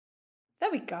There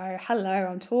we go. Hello,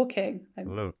 I'm talking.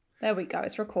 Hello. There we go.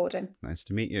 It's recording. Nice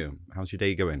to meet you. How's your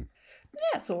day going?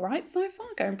 Yeah, it's all right so far.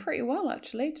 Going pretty well,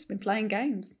 actually. Just been playing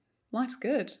games. Life's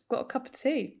good. Got a cup of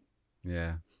tea.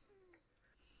 Yeah.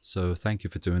 So thank you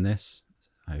for doing this.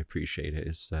 I appreciate it.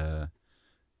 It's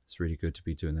really good to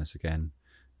be doing this again.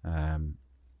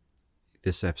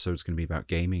 This episode's going to be about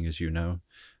gaming, as you know.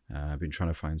 I've been trying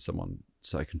to find someone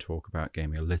so I can talk about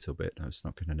gaming a little bit. It's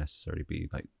not going to necessarily be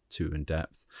like too in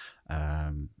depth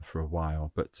for a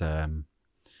while, but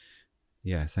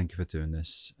yeah, thank you for doing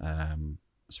this.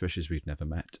 Especially as we've never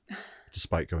met,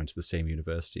 despite going to the same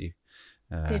university.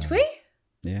 Did we?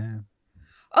 Yeah.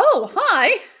 Oh,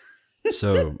 hi!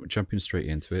 So, jumping straight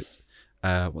into it,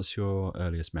 what's your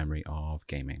earliest memory of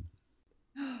gaming?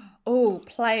 Oh,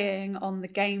 playing on the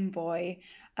Game Boy.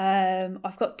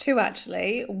 I've got two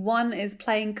actually. One is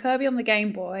playing Kirby on the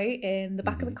Game Boy in the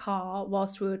back of the car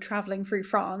whilst we were traveling through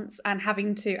France and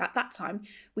having to, at that time,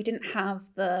 we didn't have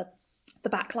the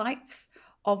backlights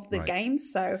of the game.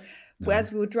 So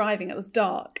whereas we were driving, it was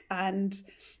dark and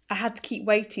I had to keep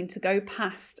waiting to go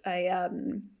past a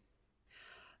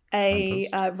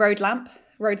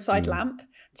roadside lamp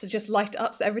to just light it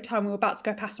up. So every time we were about to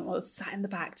go past them, I was sat in the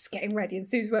back just getting ready. And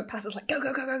as soon as we went past, I was like, go,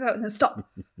 go, go, go, go. And then stop,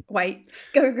 wait,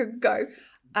 go, go, go, go.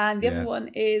 And the other one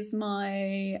is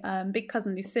my big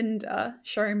cousin Lucinda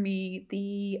showing me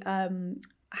the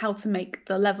how to make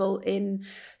the level in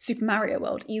Super Mario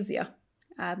World easier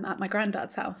at my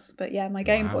granddad's house. But yeah, my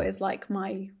Game Boy is like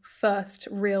my first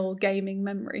real gaming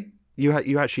memory. You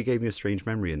actually gave me a strange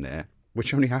memory in there,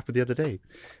 which only happened the other day.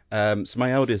 So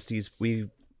my eldest,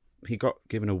 he got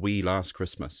given a Wii last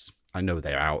Christmas. I know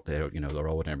they're out there, they're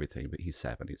old and everything, but he's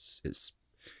 7.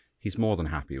 He's more than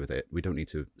happy with it. We don't need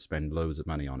to spend loads of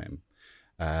money on him.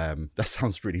 That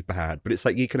sounds really bad, but it's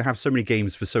like you can have so many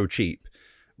games for so cheap,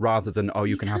 rather than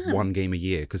you can have one game a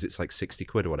year because it's like 60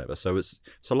 quid or whatever. So it's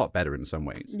a lot better in some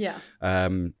ways. Yeah.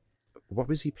 What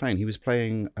was he playing? He was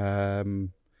playing Pokemon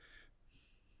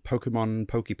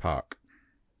Pokepark.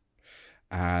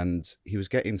 And he was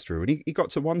getting through, and he got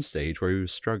to one stage where he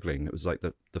was struggling. It was like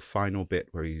the final bit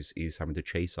where he's having to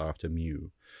chase after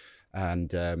Mew,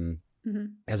 and he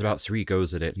has about 3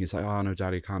 goes at it. And he's like, "Oh no,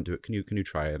 Daddy, I can't do it. Can you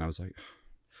try it?" And I was like,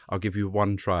 "I'll give you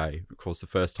one try." Of course, the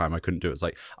first time I couldn't do it. It's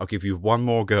like, "I'll give you one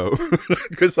more go,"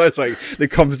 because I was like, the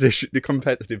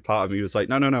competitive part of me was like,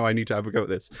 "No, I need to have a go at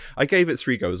this." I gave it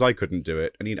 3 goes. I couldn't do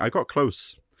it, and I got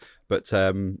close, but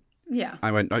yeah.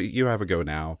 I went, you have a go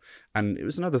now. And it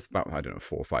was another, about,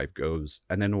 4 or 5 goes.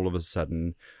 And then all of a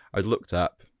sudden, I looked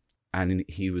up and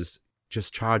he was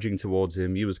just charging towards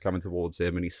him. You was coming towards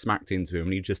him and he smacked into him.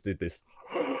 And he just did this,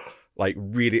 like,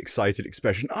 really excited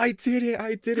expression. I did it.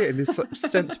 And this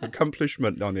sense of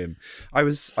accomplishment on him. I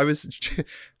was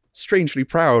strangely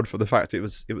proud for the fact it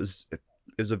was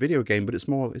a video game, but it's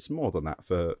more than that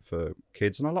for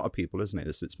kids and a lot of people, isn't it?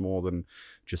 It's more than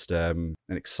just an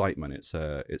excitement.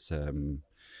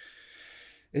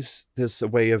 There's a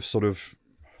way of sort of,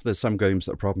 there's some games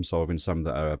that are problem solving, some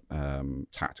that are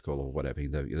tactical or whatever.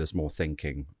 There's more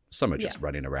thinking. Some are just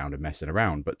running around and messing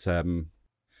around. But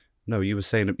no, you were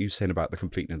saying about the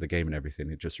completing of the game and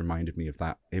everything. It just reminded me of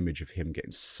that image of him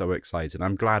getting so excited.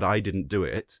 I'm glad I didn't do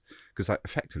it because I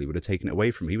effectively would have taken it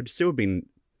away from him. He would still have been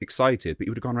excited, but he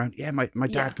would have gone around, my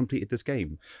dad completed this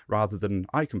game rather than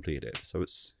I completed it. So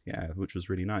it's, which was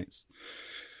really nice.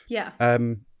 Yeah.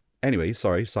 Anyway,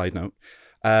 sorry, side note.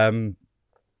 So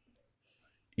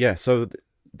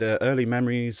the early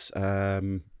memories,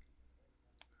 I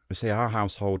say our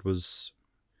household was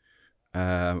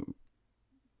it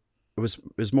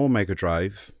was more Mega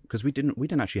Drive because we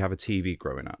didn't actually have a TV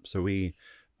growing up. So we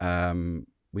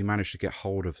managed to get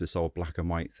hold of this old black and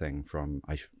white thing from,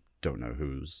 I don't know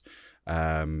whose.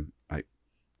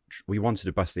 We wanted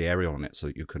to bust the aerial on it so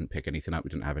that you couldn't pick anything up. We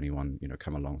didn't have anyone,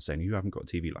 come along saying you haven't got a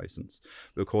TV license.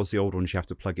 But of course, the old ones you have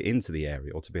to plug it into the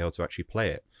aerial to be able to actually play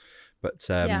it. But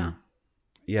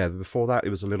before that, it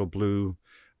was a little blue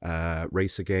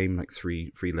racer game, like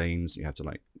three lanes. You have to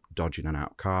like dodge in and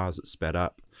out of cars that sped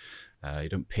up. You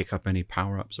don't pick up any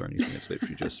power-ups or anything. It's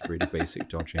literally just really basic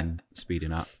dodging,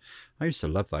 speeding up. I used to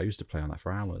love that. I used to play on that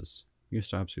for hours. I used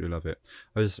to absolutely love it.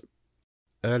 I was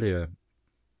earlier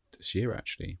this year,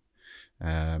 actually,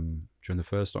 during the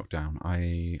first lockdown,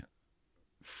 I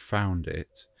found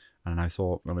it and I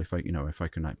thought, well, if I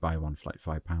can like buy one for like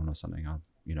 £5 or something, I'll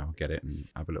get it and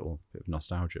have a little bit of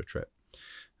nostalgia trip.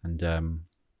 And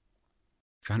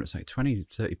found it was like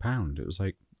 £20-30. It was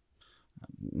like,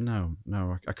 no,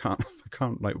 I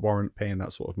can't like warrant paying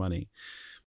that sort of money.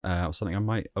 Or something I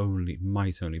might only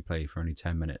play for only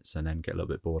 10 minutes and then get a little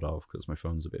bit bored of because my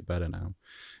phone's a bit better now.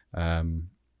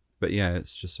 But yeah,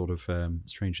 it's just sort of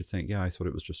strange to think. Yeah, I thought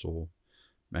it was just all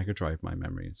Mega Drive, my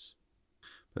memories.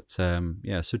 But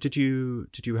yeah, so did you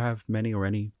have many or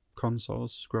any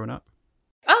consoles growing up?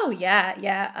 Oh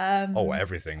yeah.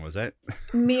 Everything, was it?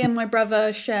 Me and my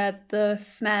brother shared the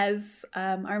SNES.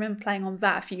 I remember playing on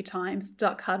that a few times.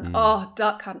 Duck Hunt.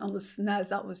 Duck Hunt on the SNES.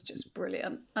 That was just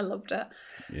brilliant. I loved it.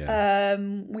 Yeah.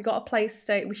 We got a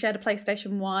PlayStation. We shared a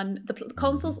PlayStation 1. The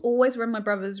consoles always were in my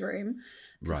brother's room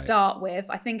to start with.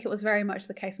 I think it was very much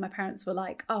the case. My parents were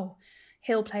like, "Oh,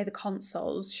 he'll play the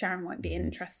consoles. Sharon won't be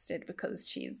interested because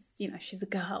she's a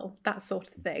girl," that sort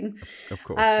of thing. Of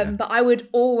course. Yeah. But I would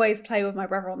always play with my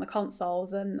brother on the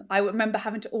consoles, and I remember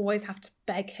having to always have to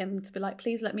beg him to be like,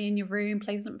 "Please let me in your room.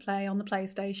 Please let me play on the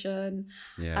PlayStation."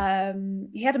 Yeah.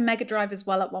 He had a Mega Drive as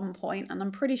well at one point, and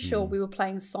I'm pretty sure we were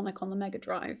playing Sonic on the Mega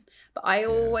Drive. But I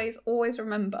always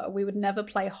remember we would never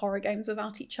play horror games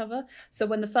without each other. So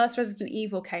when the first Resident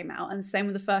Evil came out, and the same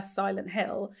with the first Silent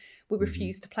Hill, we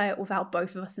refused to play it without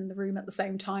both of us in the room at the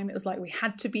same time. It was like we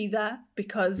had to be there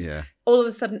because all of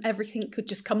a sudden everything could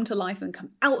just come to life and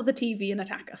come out of the TV and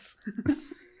attack us.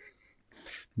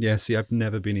 Yeah, see, I've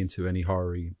never been into any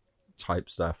horror-y type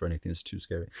stuff or anything. It's too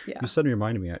scary. Yeah. You suddenly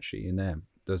reminded me, actually, in there,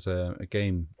 there's a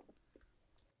game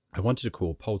I wanted to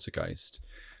call Poltergeist.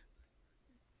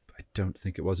 I don't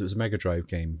think it was. It was a Mega Drive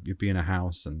game. You'd be in a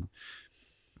house and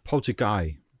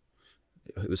Poltergeist.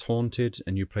 It was haunted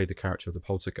and you play the character of the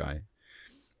Poltergeist.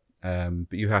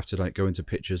 But you have to like go into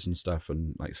pictures and stuff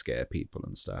and like scare people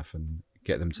and stuff and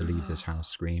get them to leave this house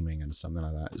screaming and something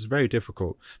like that. It's very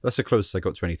difficult. That's the closest I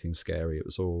got to anything scary. It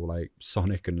was all like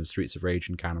Sonic and the Streets of Rage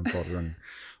and Cannon Fodder and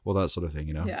all that sort of thing,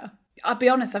 Yeah. I'll be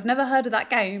honest, I've never heard of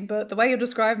that game, but the way you're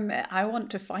describing it, I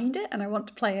want to find it and I want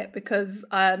to play it because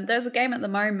there's a game at the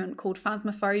moment called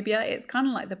Phasmophobia. It's kind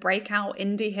of like the breakout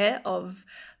indie hit of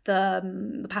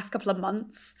the past couple of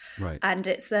months. Right. And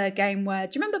it's a game where,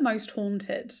 do you remember Most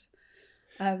Haunted?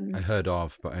 I heard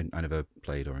of, but I never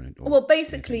played or anything. Well,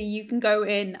 basically, you can go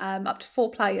in up to 4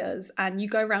 players and you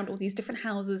go around all these different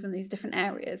houses and these different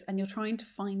areas and you're trying to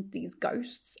find these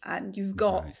ghosts and you've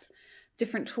got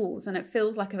different tools and it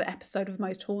feels like an episode of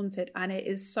Most Haunted and it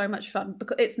is so much fun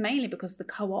because it's mainly because the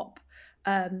co-op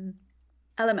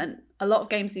element. A lot of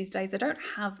games these days, they don't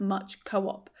have much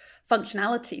co-op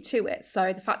functionality to it.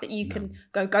 So the fact that you can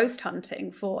go ghost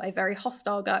hunting for a very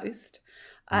hostile ghost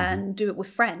and do it with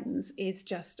friends is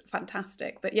just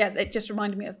fantastic. But yeah, it just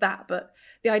reminded me of that. But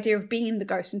the idea of being the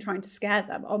ghost and trying to scare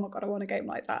them, oh my God, I want a game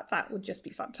like that. That would just be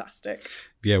fantastic.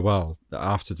 Yeah, well,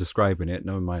 after describing it,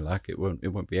 knowing my luck, it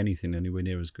won't be anything anywhere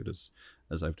near as good as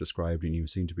I've described and you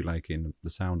seem to be liking the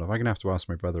sound of. I'm going to have to ask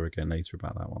my brother again later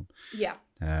about that one. Yeah.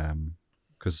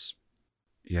 Because,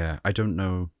 yeah, I don't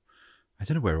know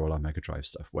where all our Mega Drive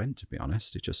stuff went, to be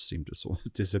honest. It just seemed to sort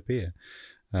of disappear.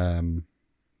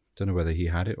 Don't know whether he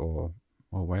had it or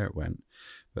where it went.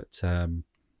 But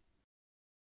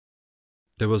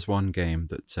there was one game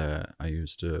that I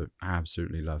used to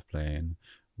absolutely love playing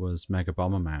was Mega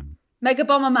Bomberman. Mega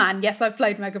Bomberman. Yes, I've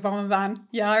played Mega Bomberman.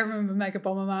 Yeah, I remember Mega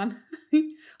Bomberman.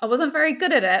 I wasn't very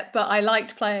good at it, but I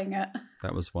liked playing it.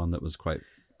 That was one that was quite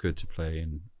good to play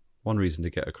and one reason to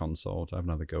get a console, to have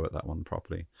another go at that one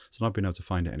properly. So not being able to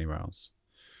find it anywhere else.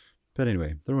 But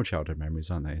anyway, they're all childhood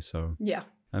memories, aren't they? So yeah.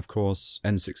 Of course,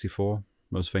 N64,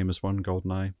 most famous one,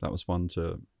 GoldenEye. That was one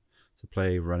to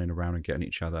play, running around and getting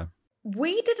each other.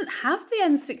 We didn't have the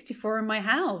N64 in my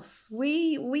house.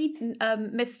 We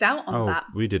missed out on that.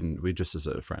 We didn't. We just as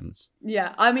friends.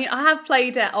 Yeah, I mean, I have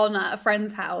played it on at a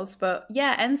friend's house, but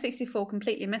yeah, N64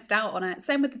 completely missed out on it.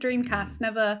 Same with the Dreamcast.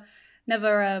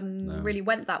 Never really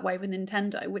went that way with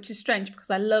Nintendo, which is strange because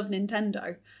I love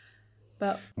Nintendo.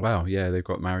 But wow, yeah, they've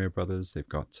got Mario Brothers. They've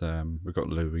got we've got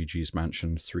Luigi's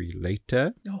Mansion 3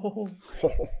 later. Oh.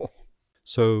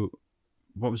 So,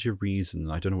 what was your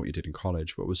reason? I don't know what you did in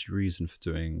college. What was your reason for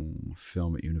doing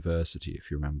film at university,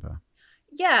 if you remember?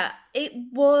 Yeah, it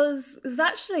was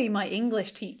actually my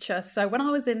English teacher. So when I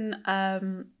was in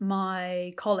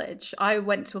my college, I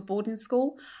went to a boarding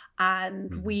school,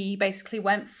 and we basically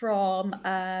went from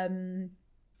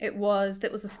it was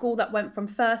a school that went from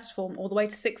first form all the way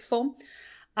to sixth form.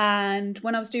 And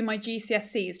when I was doing my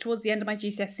GCSEs, towards the end of my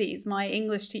GCSEs, my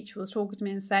English teacher was talking to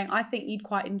me and saying, I think you'd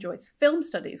quite enjoy film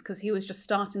studies, because he was just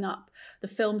starting up the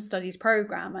film studies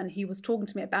program and he was talking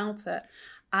to me about it.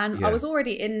 And I was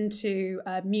already into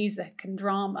music and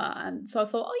drama. And so I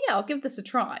thought, oh yeah, I'll give this a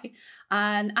try.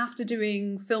 And after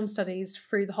doing film studies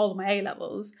through the whole of my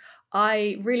A-levels,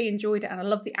 I really enjoyed it. And I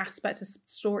love the aspect of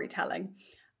storytelling.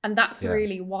 And that's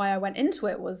really why I went into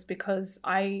it, was because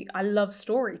I love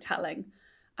storytelling.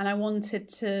 And I wanted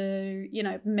to,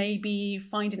 maybe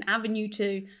find an avenue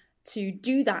to to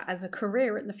do that as a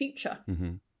career in the future.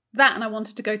 Mm-hmm. That, and I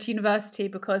wanted to go to university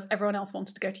because everyone else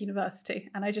wanted to go to university,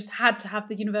 and I just had to have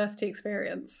the university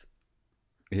experience.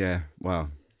 Yeah, well,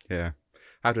 yeah.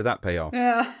 How did that pay off?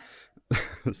 Yeah.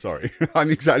 Sorry,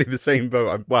 I'm exactly the same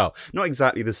boat. Well, not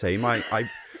exactly the same.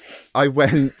 I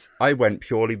went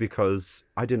purely because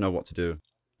I didn't know what to do.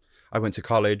 I went to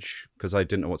college because I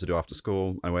didn't know what to do after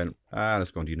school. I went,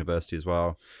 let's go to university as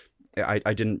well.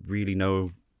 I didn't really know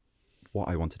what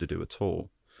I wanted to do at all.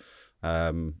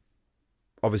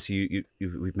 Obviously,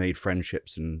 we've made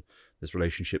friendships and there's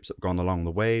relationships that have gone along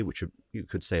the way, which you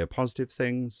could say are positive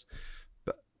things.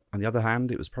 But on the other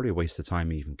hand, it was probably a waste of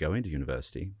time even going to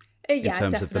university in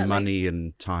terms definitely. of the money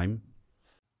and time.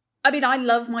 I mean, I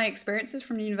love my experiences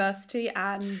from university,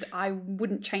 and I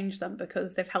wouldn't change them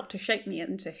because they've helped to shape me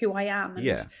into who I am and,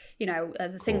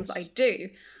 the things that I do.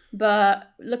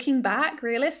 But looking back,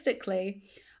 realistically,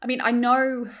 I mean, I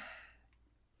know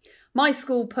my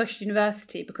school pushed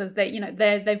university because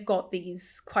they've got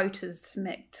these quotas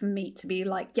to meet to be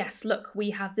like, yes, look, we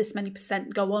have this many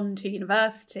 % go on to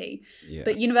university. Yeah.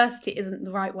 But university isn't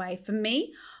the right way for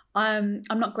me. I'm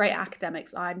not great at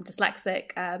academics. I'm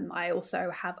dyslexic. I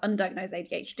also have undiagnosed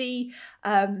ADHD.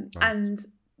 Right. And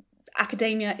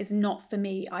academia is not for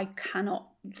me. I cannot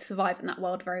survive in that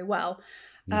world very well.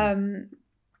 No.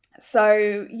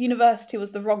 So university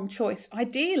was the wrong choice.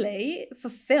 Ideally, for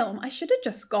film, I should have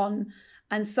just gone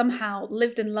and somehow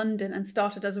lived in London and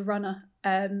started as a runner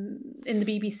in the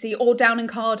BBC or down in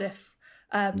Cardiff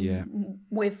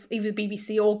with either the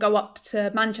BBC, or go up to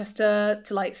Manchester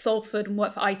to like Salford and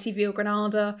work for ITV or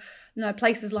Granada,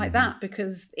 places like that,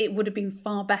 because it would have been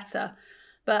far better.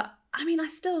 But I mean, I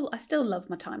still love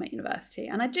my time at university,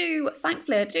 and I do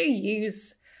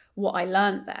use what I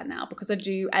learned there now because I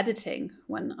do editing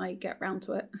when I get round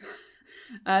to it.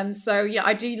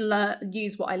 I do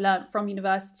use what I learned from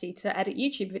university to edit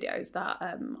YouTube videos that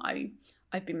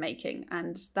I've been making,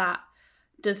 and that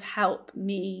does help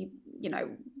me,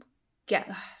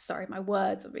 sorry, my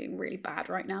words are being really bad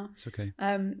right now. It's okay.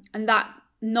 And that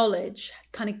knowledge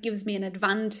kind of gives me an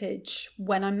advantage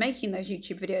when I'm making those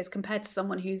YouTube videos compared to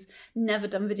someone who's never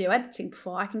done video editing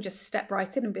before. I can just step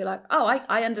right in and be like, oh,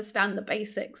 I understand the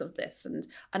basics of this, and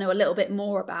I know a little bit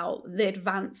more about the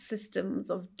advanced systems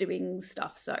of doing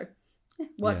stuff. So it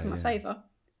works in my favour.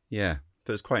 Yeah,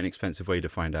 but it's quite an expensive way to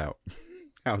find out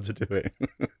how to do it.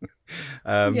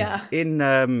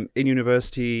 In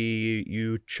university,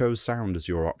 you chose sound as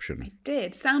your option. I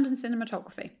did. Sound and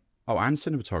cinematography. Oh, and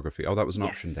cinematography. Oh, that was an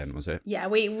option then, was it? Yeah,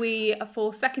 we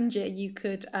for second year, you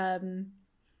could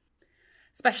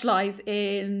specialise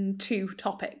in 2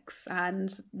 topics.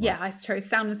 And I chose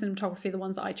sound and cinematography, the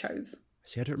ones that I chose.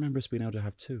 See, I don't remember us being able to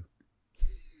have 2.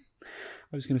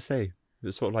 I was going to say, it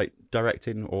was sort of like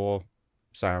directing or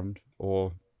sound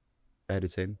or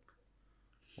editing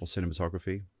or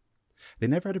cinematography. They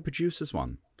never had a producer's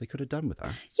one. They could have done with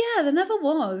that. Yeah, there never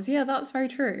was. Yeah, that's very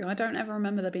true. I don't ever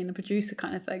remember there being a producer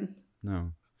kind of thing.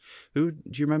 No. Do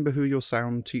you remember who your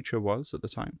sound teacher was at the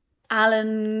time?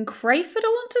 Alan Crayford, I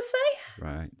want to say.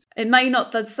 Right.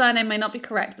 The surname may not be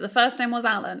correct, but the first name was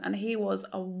Alan, and he was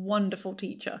a wonderful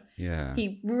teacher. Yeah.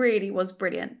 He really was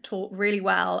brilliant, taught really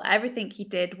well. Everything he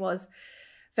did was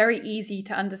very easy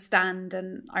to understand.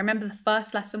 And I remember the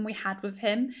first lesson we had with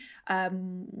him, there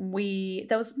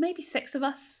was maybe 6 of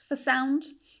us for sound,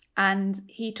 and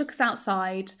he took us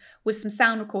outside with some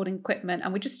sound recording equipment,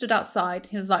 and we just stood outside.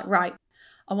 He was like, right,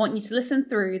 I want you to listen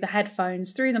through the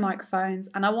headphones, through the microphones,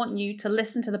 and I want you to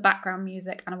listen to the background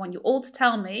music, and I want you all to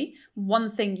tell me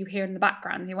one thing you hear in the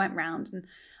background. And he went round,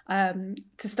 and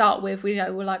to start with, we're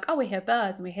like, oh, we hear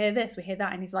birds, and we hear this, we hear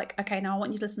that, and he's like, okay, now I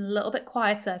want you to listen a little bit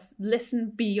quieter,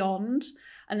 listen beyond.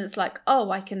 And it's like,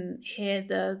 oh, I can hear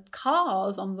the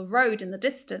cars on the road in the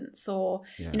distance, or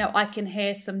I can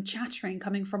hear some chattering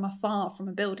coming from afar from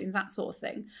a building, that sort of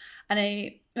thing. And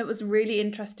it was really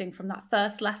interesting from that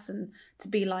first lesson to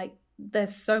be like,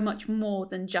 there's so much more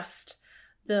than just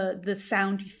the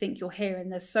sound you think you're hearing.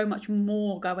 There's so much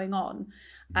more going on.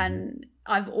 Mm-hmm. And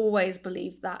I've always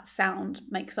believed that sound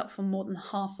makes up for more than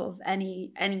half of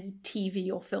any TV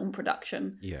or film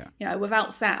production. Yeah.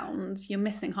 Without sound, you're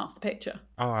missing half the picture.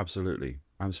 Oh, absolutely.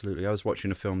 Absolutely. I was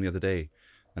watching a film the other day,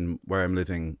 and where I'm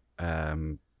living,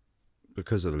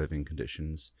 because of the living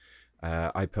conditions,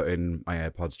 I put in my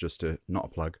AirPods just to, not a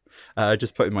plug,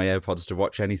 just put in my AirPods to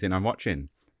watch anything I'm watching.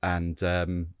 And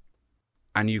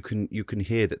you can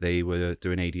hear that they were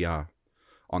doing ADR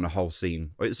on a whole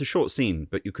scene. It's a short scene,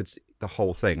 but you could see the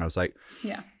whole thing. I was like,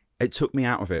 yeah, it took me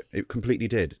out of it. It completely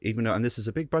did. Even though, and this is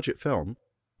a big budget film,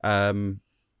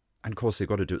 And of course they've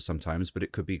got to do it sometimes, but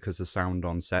it could be because the sound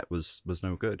on set was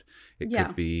no good. It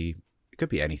could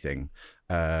be anything.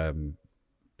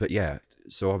 But yeah,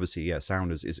 so obviously, yeah,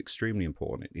 sound is extremely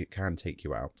important. It can take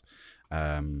you out,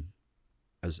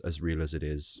 as real as it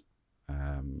is,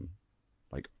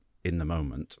 like in the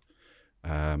moment.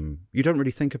 You don't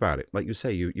really think about it. Like you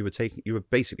say, you were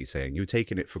basically saying you were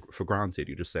taking it for granted.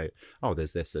 You just say, oh,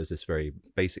 there's this very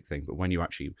basic thing. But when you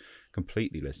actually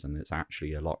completely listen, it's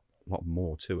actually a lot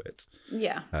more to it.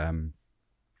 Yeah. And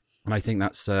I think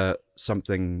that's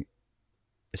something,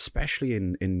 especially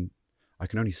in I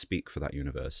can only speak for that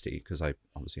university because I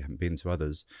obviously haven't been to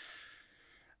others.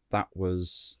 That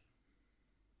was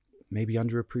maybe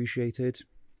underappreciated.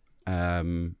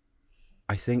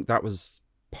 I think that was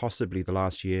possibly the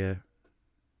last year,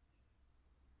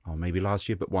 or maybe last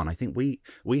year, but one. I think we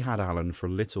had Alan for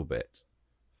a little bit,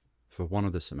 for one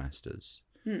of the semesters.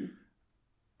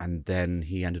 And then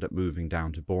he ended up moving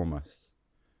down to Bournemouth.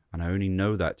 And I only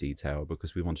know that detail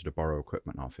because we wanted to borrow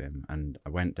equipment off him. And I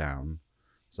went down,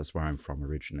 so that's where I'm from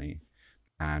originally,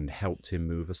 and helped him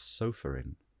move a sofa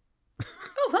in.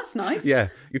 Oh, that's nice. Yeah,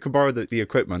 you can borrow the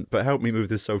equipment, but help me move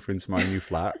this sofa into my new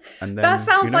flat. And then, that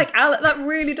sounds like Alan. That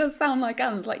really does sound like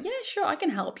Alan's like, yeah, sure, I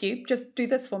can help you. Just do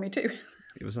this for me too.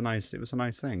 It was a nice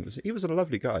thing. He was a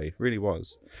lovely guy, really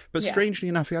was. But strangely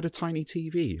enough, he had a tiny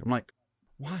TV. I'm like,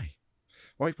 why?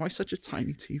 Why such a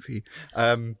tiny TV?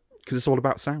 Because it's all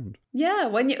about sound. Yeah,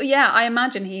 I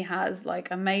imagine he has like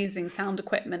amazing sound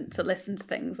equipment to listen to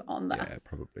things on there. Yeah,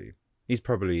 probably. He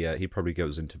probably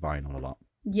goes into vinyl a lot.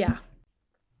 Yeah.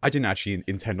 I didn't actually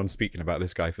intend on speaking about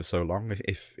this guy for so long.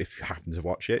 If you happen to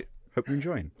watch it, hope you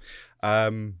enjoy him.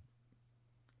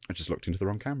 I just looked into the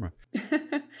wrong camera.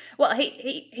 Well,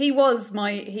 he was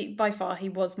by far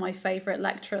my favourite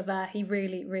lecturer there. He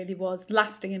really, really was.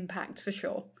 Lasting impact for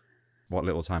sure. What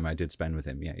little time I did spend with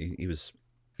him, yeah, he was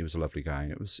a lovely guy.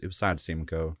 It was sad to see him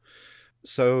go.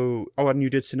 So, and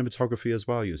you did cinematography as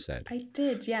well, you said? I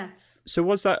did, yes. So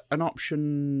was that an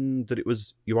option that it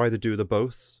was, you either do the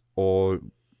both, or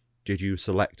did you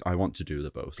select, I want to do the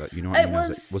both? Like, you know what I mean?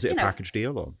 Was it a package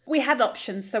deal? Or? We had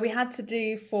options. So we had to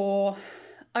do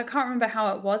I can't remember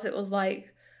how it was. It was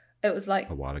like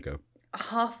a while ago.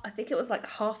 I think it was like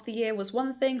half the year was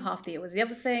one thing, half the year was the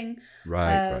other thing.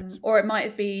 Right. Or it might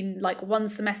have been like one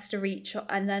semester each,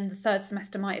 and then the third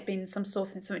semester might have been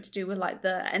something to do with like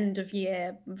the end of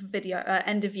year video,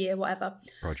 end of year, whatever.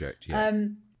 Project, yeah.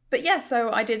 But yeah,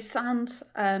 so I did sound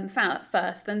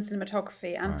first, then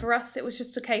cinematography. And for us, it was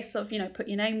just a case of, put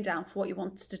your name down for what you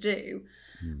wanted to do.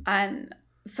 And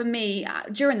for me,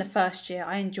 during the first year,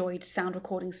 I enjoyed sound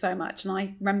recording so much, and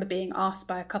I remember being asked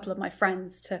by a couple of my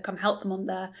friends to come help them on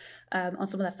on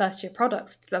some of their first year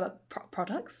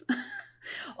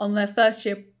on their first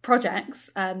year projects,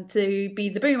 to be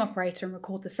the boom operator and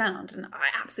record the sound, and I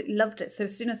absolutely loved it. So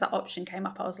as soon as that option came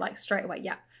up, I was like, straight away,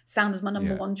 yeah, sound is my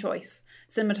number one choice,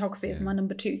 cinematography is my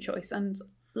number two choice, and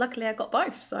luckily I got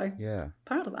both. So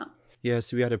proud of that. Yeah,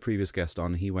 so we had a previous guest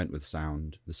on. He went with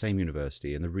sound, the same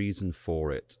university, and the reason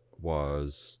for it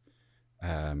was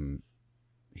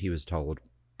he was told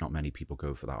not many people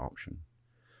go for that option.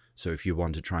 So if you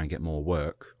want to try and get more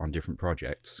work on different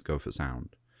projects, go for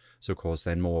sound. So, of course,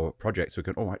 then more projects were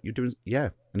going, oh, you're doing, yeah.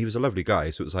 And he was a lovely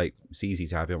guy, so it was like, it's easy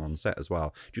to have him on set as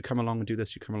well. Do you come along and do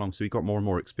this? You come along. So he got more and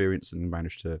more experience and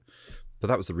managed to, but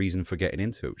that was the reason for getting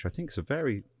into it, which I think is a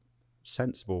very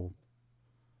sensible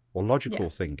or logical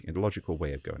thing, a logical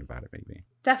way of going about it, maybe.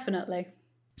 Definitely.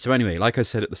 So anyway, like I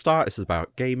said at the start, this is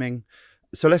about gaming.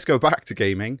 So let's go back to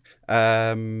gaming.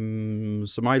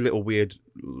 So my little weird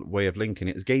way of linking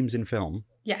it is games in film.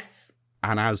 Yes.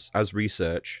 And as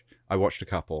research, I watched a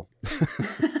couple.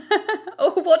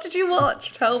 Oh, what did you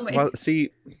watch? Tell me. Well, see,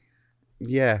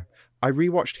 yeah, I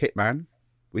rewatched Hitman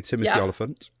with Timothy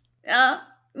Olyphant.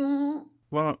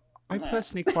 Well, I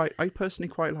personally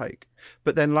quite like.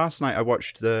 But then last night I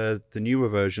watched the newer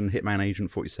version, Hitman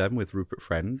Agent 47 with Rupert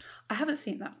Friend. I haven't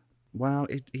seen that. Well,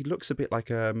 he looks a bit like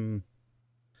a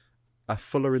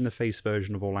fuller in the face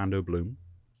version of Orlando Bloom.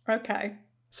 Okay.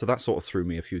 So that sort of threw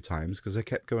me a few times because I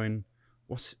kept going,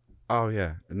 oh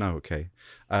yeah, no, okay.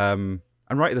 And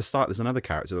right at the start, there's another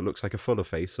character that looks like a fuller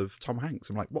face of Tom Hanks.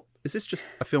 I'm like, what? Is this just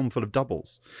a film full of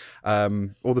doubles?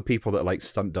 All the people that are like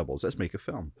stunt doubles, let's make a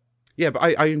film. Yeah, but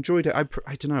I enjoyed it. I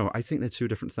don't know. I think they're two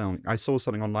different things. I saw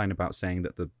something online about saying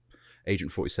that the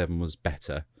Agent 47 was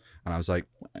better, and I was like,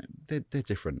 they're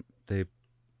different.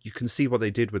 You can see what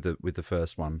they did with the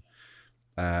first one.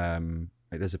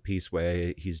 Like there's a piece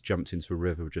where he's jumped into a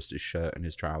river with just his shirt and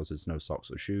his trousers, no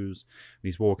socks or shoes, and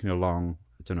he's walking along.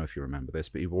 I don't know if you remember this,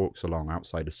 but he walks along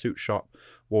outside a suit shop,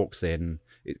 walks in,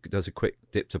 it does a quick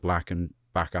dip to black, and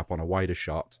back up on a wider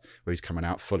shot where he's coming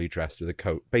out fully dressed with a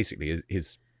coat. Basically,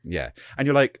 his and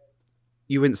you're like,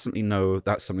 you instantly know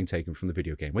that's something taken from the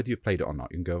video game, whether you played it or not.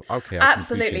 You can go, okay, I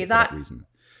absolutely, can appreciate it for that reason.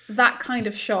 That kind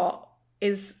of shot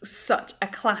is such a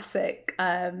classic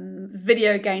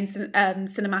video game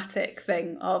cinematic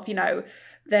thing of, you know,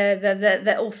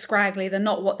 they're all scraggly, they're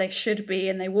not what they should be,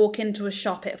 and they walk into a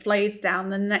shop, it fades down,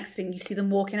 the next thing you see them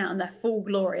walking out in their full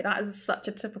glory. That is such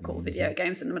a typical video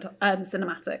game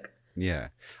cinematic. Yeah.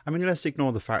 I mean, let's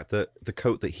ignore the fact that the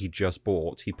coat that he just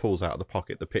bought, he pulls out of the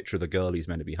pocket the picture of the girl he's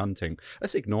meant to be hunting.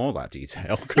 Let's ignore that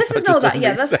detail, because that just doesn't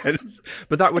make sense.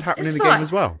 But that would happen in the game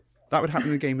as well. That would happen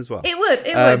in the game as well. It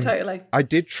would, totally. I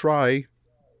did try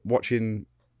watching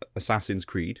Assassin's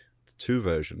Creed, 2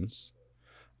 versions.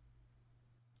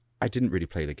 I didn't really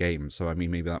play the game, so I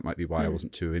mean, maybe that might be why I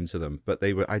wasn't too into them. But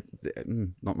they were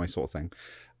not my sort of thing.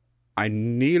 I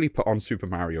nearly put on Super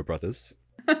Mario Brothers.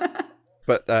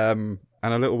 But and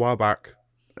a little while back,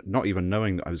 not even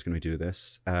knowing that I was going to do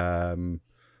this, of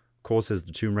course, there's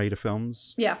the Tomb Raider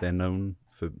films. Yeah, they're known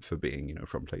for being, you know,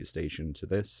 from PlayStation to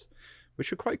this,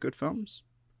 which are quite good films.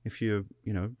 If you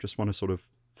just want to sort of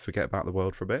forget about the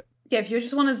world for a bit. Yeah, if you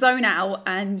just want to zone out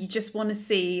and you just want to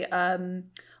see,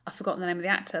 I've forgotten the name of the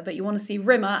actor, but you want to see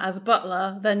Rimmer as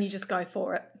Butler, then you just go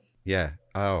for it. Yeah.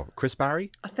 Oh, Chris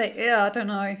Barry? I think. Yeah, I don't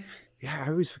know. Yeah, I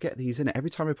always forget that he's in it. Every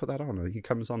time I put that on, he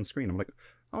comes on screen. I'm like,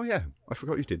 oh yeah, I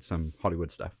forgot you did some Hollywood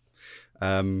stuff.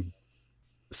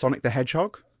 Sonic the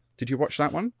Hedgehog. Did you watch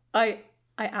that one? I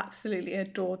absolutely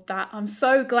adored that. I'm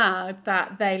so glad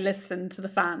that they listened to the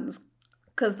fans,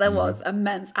 because there was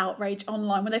immense outrage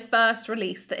online when they first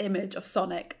released the image of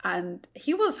Sonic, and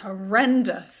he was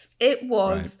horrendous. It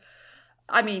was,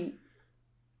 I mean,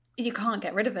 you can't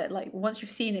get rid of it. Like, once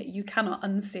you've seen it, you cannot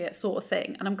unsee it, sort of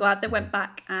thing. And I'm glad they went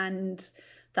back and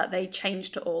that they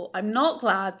changed it all. I'm not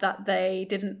glad that they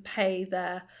didn't pay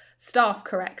their staff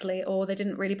correctly, or they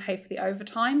didn't really pay for the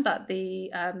overtime that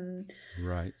the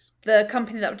the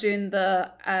company that were doing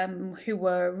the who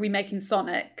were remaking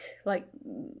Sonic, like,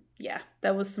 yeah,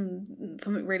 there was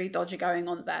something really dodgy going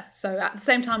on there. So at the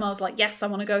same time, I was like, yes, I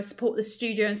want to go support the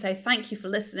studio and say thank you for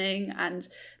listening and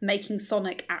making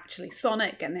Sonic actually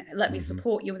Sonic, and let me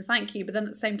support you and thank you. But then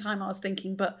at the same time, I was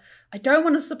thinking, but I don't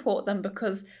want to support them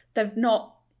because they've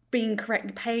not been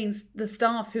correctly paying the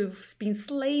staff who've been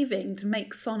slaving to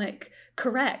make Sonic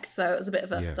correct. So it was a bit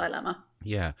of a dilemma.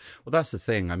 Yeah, well, that's the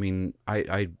thing. I mean,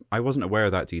 I wasn't aware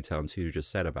of that detail until you just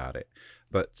said about it.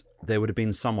 But there would have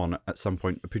been someone at some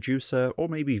point, a producer or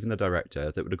maybe even the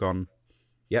director, that would have gone,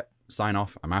 yep, sign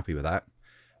off, I'm happy with that.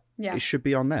 Yeah. It should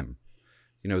be on them.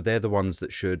 You know, they're the ones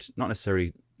that should not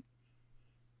necessarily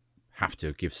have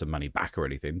to give some money back or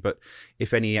anything, but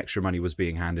if any extra money was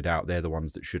being handed out, they're the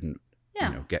ones that shouldn't,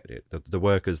 get it. The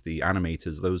workers, the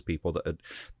animators, those people that had,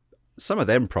 some of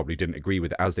them probably didn't agree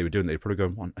with it as they were doing it. They'd probably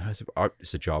go,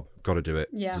 it's a job, got to do it.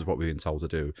 Yeah. This is what we've been told to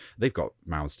do. They've got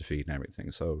mouths to feed and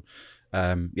everything. So,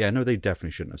 no, they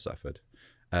definitely shouldn't have suffered.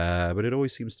 But it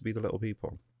always seems to be the little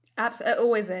people. Absolutely, it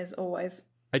always is, always.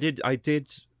 I did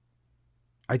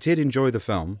enjoy the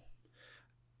film.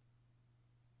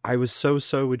 I was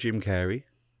so with Jim Carrey.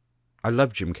 I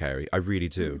love Jim Carrey, I really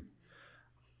do.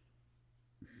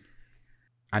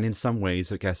 And in some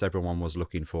ways, I guess everyone was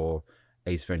looking for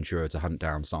Ace Ventura to hunt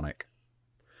down Sonic.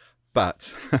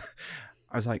 But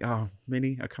I was like, oh,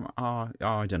 really?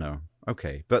 I don't know.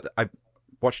 Okay. But I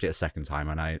watched it a second time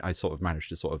and I sort of managed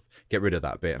to sort of get rid of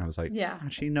that bit. And I was like,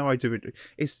 actually, no, I do it.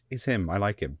 It's him. I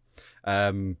like him.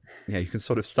 You can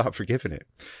sort of start forgiving it.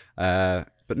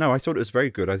 But no, I thought it was very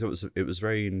good. I thought it was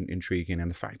very intriguing. And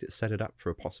the fact it set it up for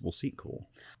a possible sequel.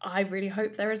 I really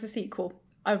hope there is a sequel.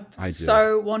 I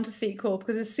so want a sequel,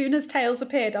 because as soon as Tails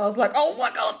appeared, I was like, "Oh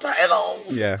my god,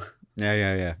 Tails!" Yeah.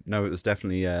 No, it was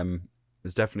definitely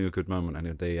a good moment,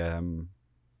 and they,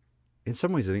 in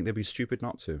some ways, I think they'd be stupid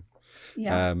not to.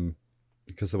 Yeah.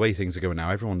 Because the way things are going now,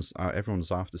 everyone's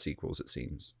after sequels. It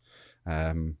seems.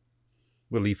 We'll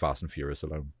leave Fast and Furious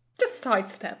alone. Just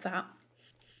sidestep that.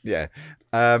 Yeah.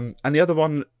 And the other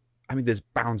one, I mean, there's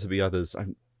bound to be others.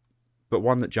 But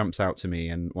one that jumps out to me,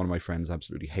 and one of my friends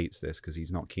absolutely hates this because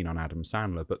he's not keen on Adam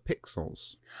Sandler, but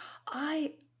Pixels.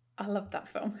 I love that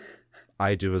film.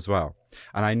 I do as well.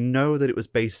 And I know that it was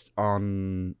based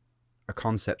on a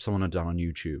concept someone had done on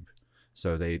YouTube.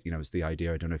 So it's the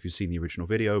idea, I don't know if you've seen the original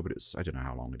video, but I don't know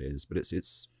how long it is, but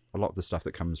it's a lot of the stuff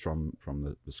that comes from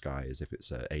the sky, as if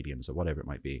it's aliens or whatever it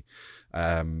might be.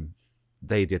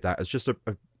 They did that as just a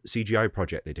CGI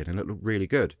project they did, and it looked really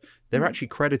good. They're actually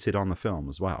credited on the film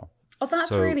as well. Oh,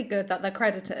 that's really good that they're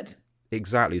credited.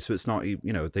 Exactly. So it's not,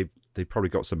 they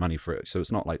probably got some money for it. So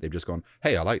it's not like they've just gone,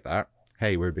 hey, I like that.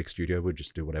 hey, we're a big studio, we'll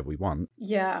just do whatever we want.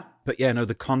 Yeah. But yeah, no,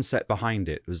 the concept behind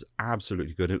it was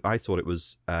absolutely good. I thought it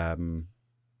was,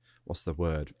 what's the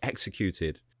word?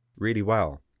 Executed really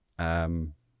well.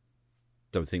 Don't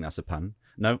think that's a pun.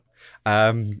 No.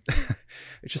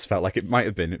 It just felt like it might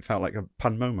have been. It felt like a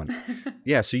pun moment.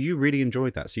 Yeah, so you really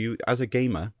enjoyed that. So you, as a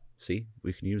gamer, see,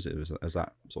 we can use it as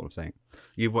that sort of thing.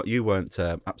 You weren't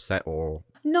upset or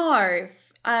no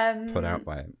put out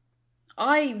by it.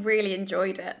 I really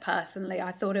enjoyed it personally.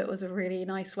 I thought it was a really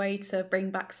nice way to bring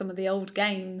back some of the old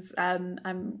games and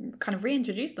kind of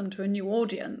reintroduce them to a new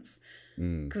audience.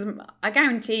 Because I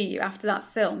guarantee you, after that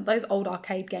film, those old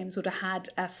arcade games would have had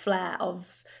a flair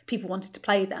of people wanting to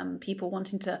play them, people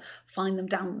wanting to find them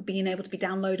down, being able to be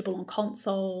downloadable on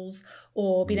consoles,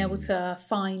 or being able to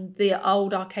find the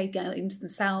old arcade games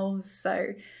themselves. So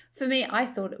for me, I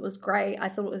thought it was great. I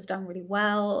thought it was done really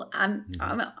well. And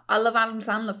I love Adam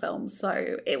Sandler films,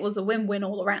 so it was a win-win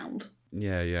all around.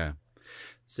 Yeah.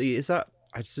 See, this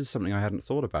is something I hadn't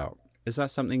thought about. Is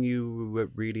that something you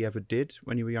really ever did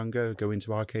when you were younger, go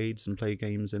into arcades and play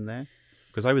games in there?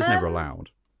 Because I was never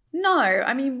allowed. No,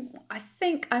 I mean, I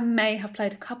think I may have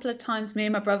played a couple of times, me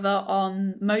and my brother,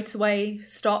 on motorway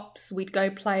stops. We'd go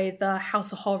play the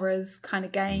House of Horrors kind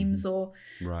of games, or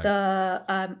the,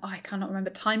 I cannot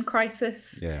remember, Time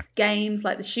Crisis games,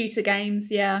 like the shooter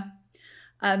games,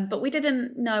 but we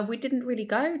didn't really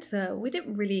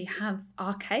have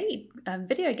arcade,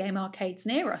 video game arcades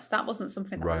near us. That wasn't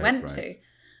something that I went to,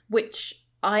 which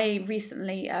I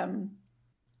recently, I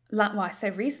say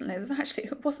recently,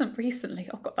 it wasn't recently.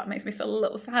 Oh God, that makes me feel a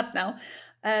little sad now.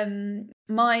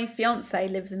 My fiance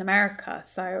lives in America.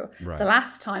 So the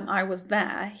last time I was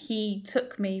there, he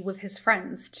took me with his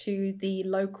friends to the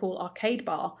local arcade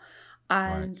bar.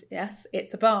 And yes,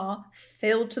 it's a bar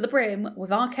filled to the brim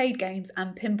with arcade games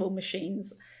and pinball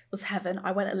machines. It was heaven.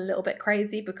 I went a little bit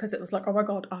crazy because it was like, oh my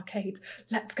God, arcade,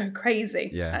 let's go crazy.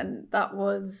 Yeah. And that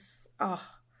was,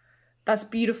 that's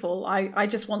beautiful. I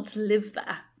just want to live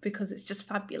there because it's just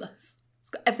fabulous. It's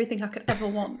got everything I could ever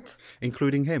want.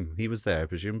 Including him. He was there,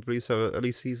 presumably. So at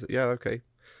least he's, okay.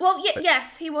 Well,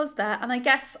 yes, he was there. And I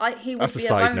guess he would be a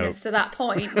bonus to that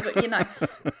point. But,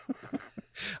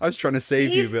 I was trying to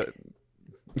save you, but...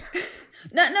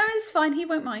 No, it's fine. He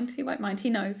won't mind. He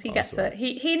knows. He gets it.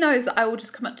 He knows that I will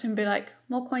just come up to him and be like,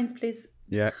 more coins, please.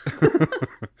 Yeah.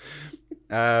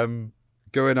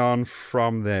 Going on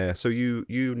from there. So you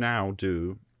now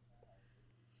do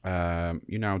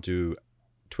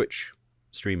Twitch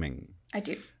streaming. I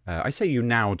do. I say you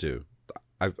now do.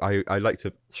 I like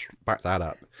to back that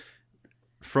up.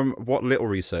 From what little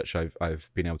research I've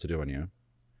been able to do on you,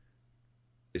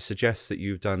 it suggests that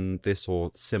you've done this or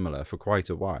similar for quite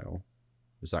a while.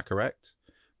 Is that correct?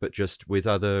 But just with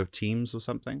other teams or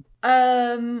something?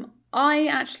 I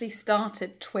actually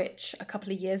started Twitch a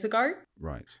couple of years ago.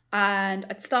 Right. And I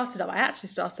actually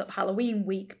started up Halloween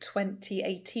week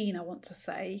 2018, I want to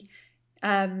say.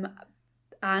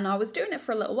 And I was doing it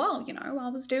for a little while, I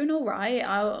was doing all right.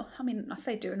 I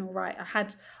say doing all right.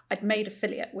 I'd made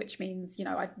affiliate, which means,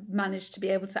 I'd managed to be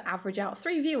able to average out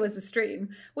 3 viewers a stream,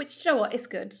 which, it's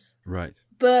good. Right.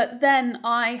 But then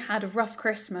I had a rough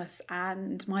Christmas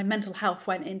and my mental health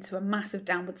went into a massive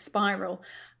downward spiral.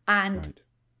 And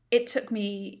it took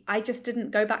me, I just didn't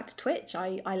go back to Twitch.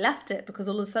 I left it because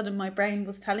all of a sudden my brain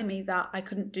was telling me that I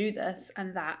couldn't do this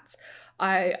and that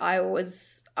I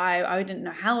didn't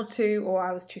know how to, or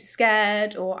I was too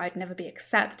scared, or I'd never be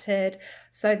accepted.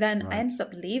 So then I ended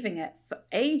up leaving it for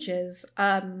ages.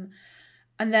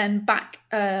 And then back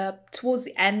towards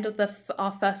the end of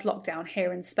our first lockdown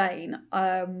here in Spain,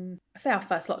 I say our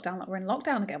first lockdown, like we're in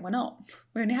lockdown again. We're not.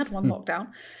 We only had one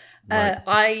lockdown.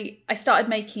 I started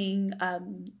making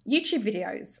YouTube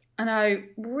videos and I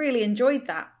really enjoyed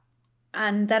that.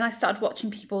 And then I started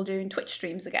watching people doing Twitch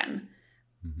streams again.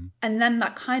 Mm-hmm. And then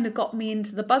that kind of got me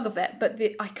into the bug of it. But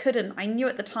I knew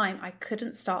at the time I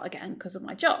couldn't start again because of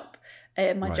my job.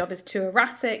 My job is too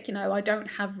erratic. I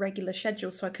don't have regular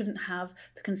schedules, so I couldn't have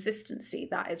the consistency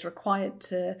that is required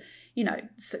to,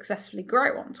 successfully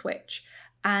grow on Twitch.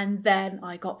 And then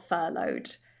I got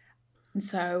furloughed. And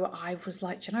so I was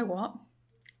like, you know what?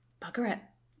 Bugger it.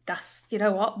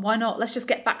 Why not? Let's just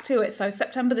get back to it. So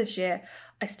September this year,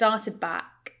 I started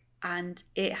back and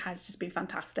it has just been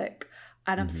fantastic.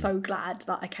 And I'm so glad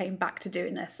that I came back to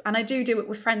doing this. And I do it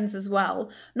with friends as well.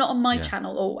 Not on my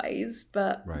channel always,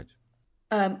 but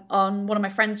on one of my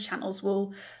friends' channels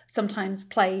we'll sometimes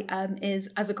play is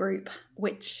as a group,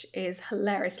 which is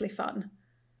hilariously fun.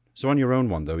 So on your own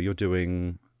one, though, you're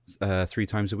doing 3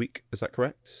 times a week. Is that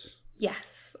correct?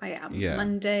 Yes, I am. Yeah.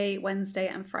 Monday, Wednesday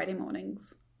and Friday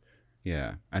mornings.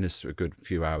 Yeah. And it's a good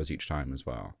few hours each time as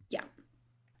well. Yeah.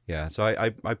 Yeah, so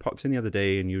I popped in the other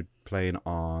day and you're playing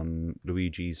on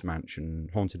Luigi's Mansion,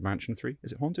 Haunted Mansion 3.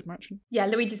 Is it Haunted Mansion? Yeah,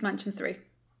 Luigi's Mansion 3.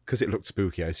 Because it looked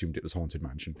spooky, I assumed it was Haunted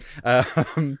Mansion.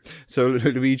 So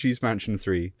Luigi's Mansion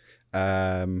 3,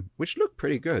 which looked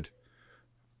pretty good.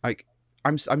 Like,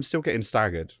 I'm still getting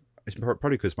staggered. It's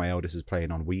probably because my eldest is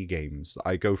playing on Wii games.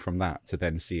 I go from that to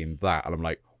then seeing that, and I'm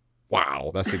like,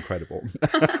 wow, that's incredible.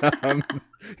 You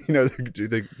know,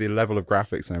 the level of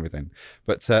graphics and everything.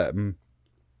 But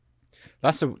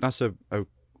that's a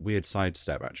weird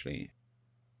sidestep, actually.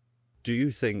 Do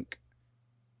you think...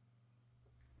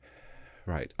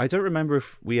 Right. I don't remember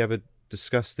if we ever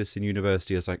discussed this in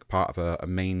university as like part of a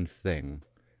main thing,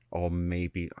 or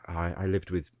maybe I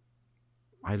lived with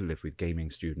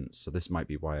gaming students, so this might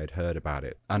be why I'd heard about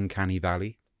it. Uncanny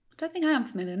Valley. I don't think I am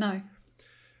familiar. No.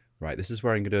 Right. This is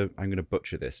where I'm gonna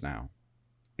butcher this now.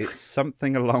 It's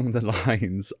something along the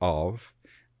lines of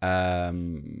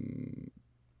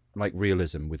like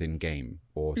realism within game,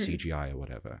 or CGI or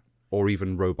whatever, or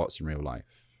even robots in real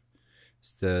life.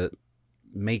 It's the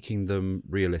making them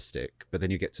realistic, but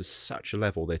then you get to such a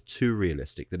level they're too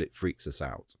realistic that it freaks us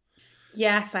out.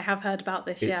 Yes, I have heard about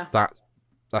this.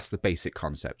 That's the basic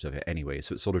concept of it anyway.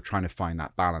 So it's sort of trying to find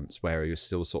that balance where you're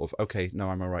still sort of, okay, no,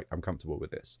 I'm all right, I'm comfortable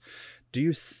with this. Do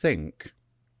you think,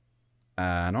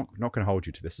 not going to hold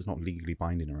you to this, it's not legally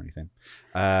binding or anything,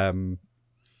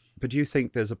 but do you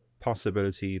think there's a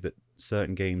possibility that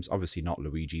certain games, obviously not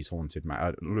Luigi's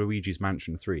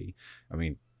Mansion 3, I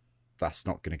mean, that's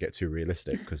not going to get too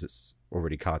realistic because it's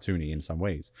already cartoony in some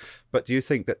ways. But do you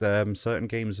think that certain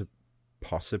games are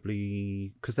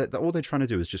possibly... Because all they're trying to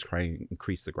do is just try and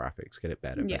increase the graphics, get it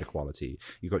better quality.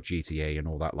 You've got GTA and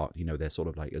all that lot. You know, they're sort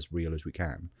of like as real as we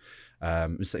can.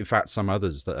 In fact, some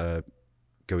others that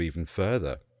go even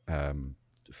further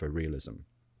for realism.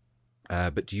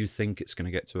 But do you think it's going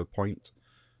to get to a point,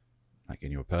 like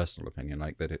in your personal opinion,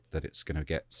 like that it's going to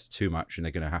get too much and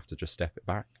they're going to have to just step it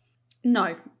back?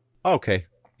 No. Okay,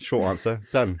 short answer.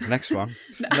 Done. Next one.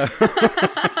 No.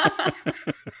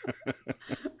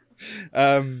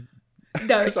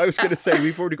 No. Because I was going to say,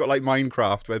 we've already got like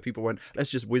Minecraft where people went, let's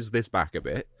just whiz this back a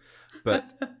bit.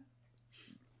 But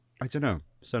I don't know.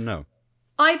 So no.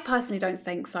 I personally don't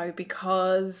think so,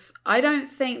 because I don't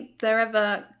think they're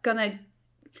ever going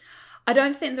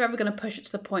to push it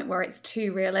to the point where it's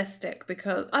too realistic,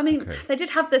 because, I mean, They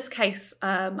did have this case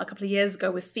a couple of years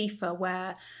ago with FIFA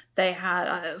where they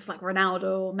had, it was like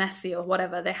Ronaldo or Messi or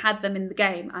whatever, they had them in the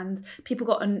game and people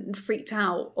got freaked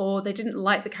out, or they didn't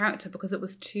like the character because it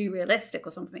was too realistic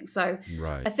or something. So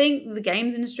I think the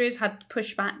games industry has had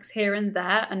pushbacks here and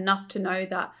there enough to know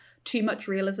that too much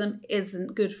realism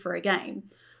isn't good for a game.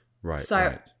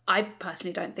 I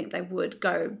personally don't think they would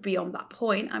go beyond that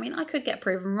point. I mean, I could get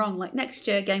proven wrong. Like next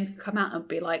year, a game could come out and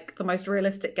be like the most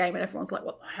realistic game, and everyone's like,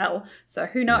 "What the hell?" So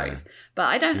who knows? Yeah. But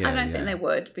I don't think they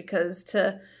would, because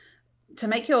to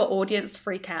make your audience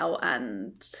freak out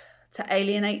and to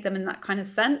alienate them in that kind of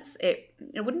sense, it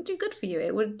wouldn't do good for you.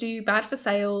 It would do bad for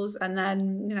sales, and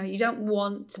then you don't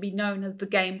want to be known as the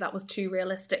game that was too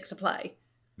realistic to play.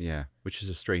 Yeah, which is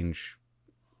a strange.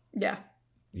 Yeah.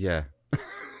 Yeah.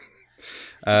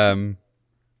 I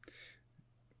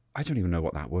don't even know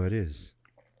what that word is.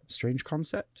 Strange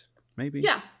concept, maybe?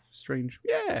 Yeah. Strange.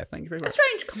 Yeah, thank you very much. A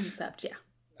strange concept,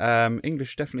 yeah.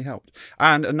 English definitely helped.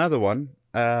 And another one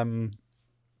that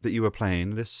you were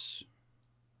playing this,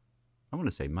 I want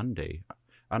to say Monday,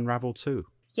 Unravel 2.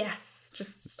 Yes,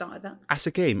 just started that. That's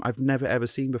a game I've never ever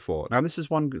seen before. Now, this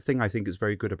is one thing I think is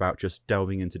very good about just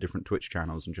delving into different Twitch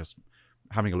channels and just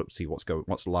having a look to see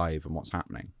what's live and what's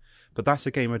happening. But that's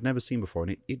a game I'd never seen before,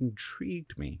 and it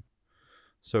intrigued me.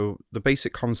 So the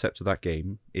basic concept of that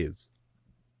game is...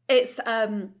 It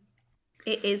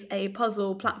is a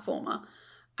puzzle platformer,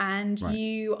 and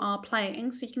you are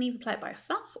playing, so you can either play it by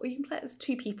yourself or you can play it as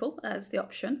two people, as the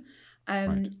option.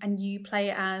 And you play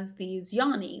as these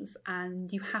Yarnies,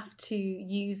 and you have to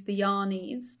use the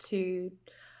Yarnies to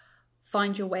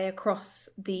find your way across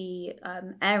the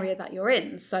area that you're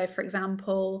in. So, for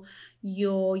example,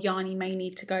 your Yarny may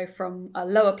need to go from a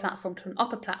lower platform to an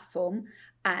upper platform,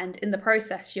 and in the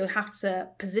process, you'll have to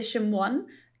position one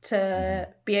to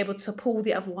be able to pull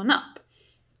the other one up.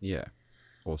 Yeah.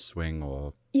 Or swing,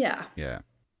 or... Yeah. Yeah.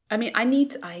 I mean,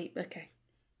 okay.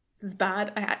 This is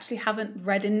bad. I actually haven't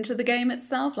read into the game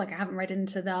itself. Like, I haven't read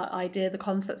into the idea, the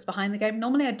concepts behind the game.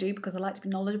 Normally I do, because I like to be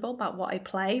knowledgeable about what I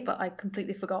play, but I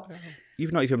completely forgot.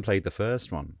 You've not even played the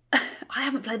first one. I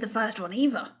haven't played the first one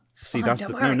either. See, that's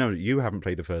no, you haven't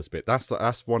played the first bit.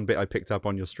 That's one bit I picked up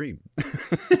on your stream.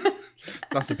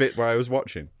 That's a bit where I was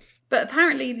watching. But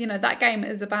apparently, that game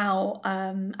is about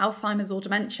Alzheimer's or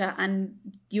dementia, and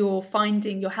you're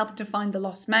helping to find the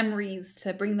lost memories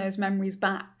to bring those memories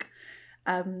back.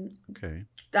 Okay.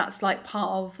 That's like part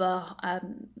of the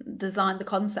design, the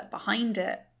concept behind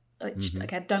it. Which,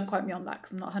 again, don't quote me on that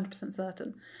because I'm not 100%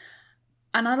 certain.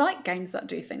 And I like games that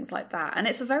do things like that. And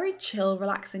it's a very chill,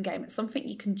 relaxing game. It's something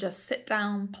you can just sit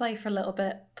down, play for a little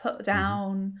bit, put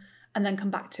down, and then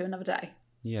come back to another day.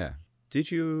 Yeah.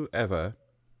 Did you ever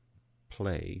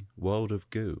play World of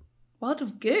Goo? World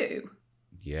of Goo?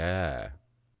 Yeah.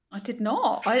 I did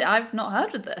not. I've not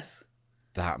heard of this.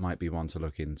 That might be one to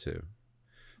look into.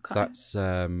 Okay. That's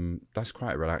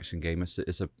quite a relaxing game. It's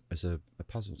a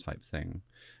puzzle type thing.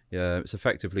 Yeah, it's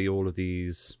effectively all of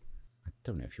these. I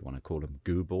don't know if you want to call them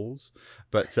goo balls,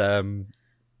 but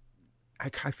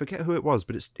I forget who it was,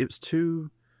 but it was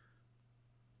two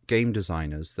game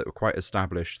designers that were quite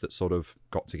established that sort of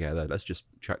got together. Let's just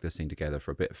chuck this thing together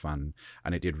for a bit of fun,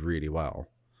 and it did really well.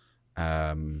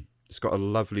 It's got a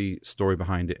lovely story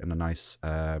behind it and a nice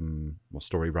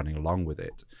story running along with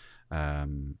it,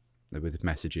 with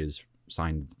messages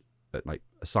signed. Like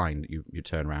a sign that you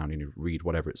turn around and you read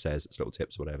whatever it says, it's little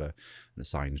tips or whatever, and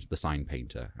the sign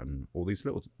painter and all these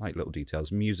little details.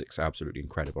 Music's absolutely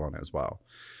incredible on it as well.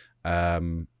 But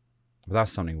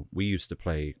that's something we used to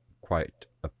play quite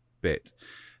a bit.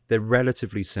 They're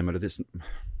relatively similar.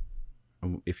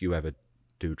 If you ever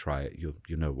do try it, you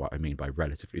know what I mean by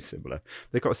relatively similar.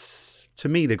 They've got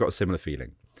a similar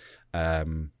feeling.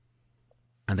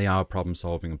 And they are problem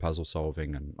solving and puzzle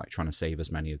solving and like trying to save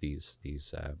as many of these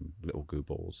little goo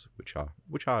balls, which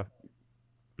are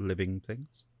living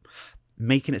things.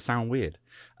 Making it sound weird.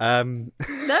 No,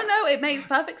 it makes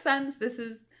perfect sense.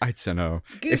 I don't know.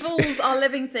 Goo balls are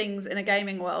living things in a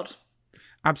gaming world.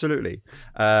 Absolutely.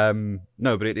 No,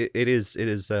 but it is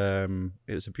a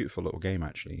beautiful little game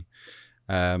actually.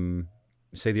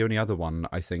 Say the only other one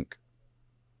I think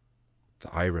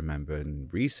that I remember in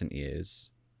recent years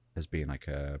as being like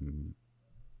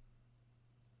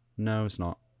no, it's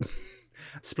not.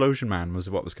 Explosion Man was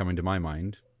what was coming to my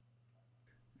mind.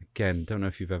 Again, don't know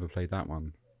if you've ever played that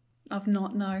one. I've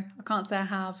not, no. I can't say I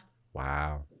have.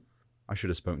 Wow. I should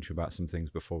have spoken to you about some things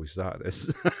before we started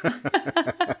this.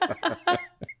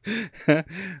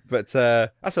 But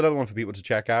that's another one for people to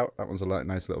check out. That one's a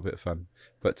nice little bit of fun.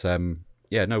 But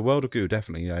yeah, no, World of Goo,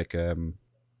 definitely. Like, I don't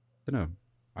know.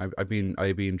 I'd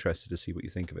be interested to see what you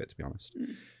think of it, to be honest.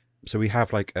 So we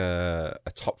have like a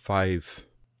top 5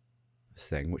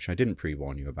 thing, which I didn't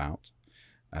pre-warn you about.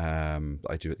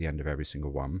 I do at the end of every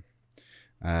single one.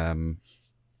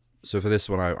 So for this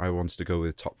one, I wanted to go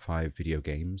with top 5 video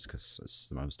games because it's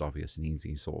the most obvious and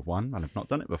easy sort of one, and I've not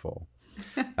done it before.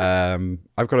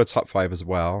 I've got a top 5 as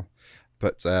well,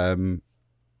 but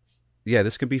yeah,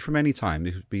 this could be from any time.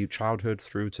 It could be childhood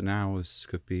through to now. This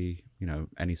could be,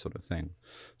 any sort of thing.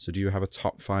 So do you have a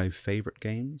top 5 favorite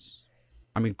games?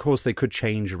 I mean, of course, they could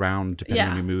change around depending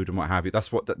on your mood and what have you.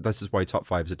 This is why top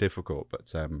 5s are difficult,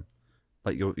 but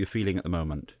like your feeling at the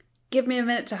moment. Give me a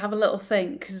minute to have a little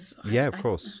think, because of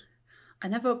course. I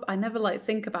never like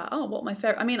think about what my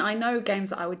favorite. I mean, I know games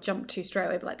that I would jump to straight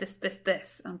away, but like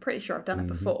this. I'm pretty sure I've done it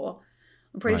before.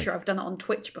 I'm pretty sure I've done it on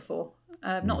Twitch before.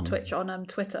 Not on Twitch, on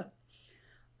Twitter.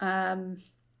 Right,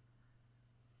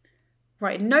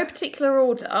 in no particular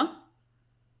order.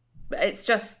 It's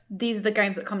just these are the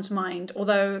games that come to mind.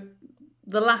 Although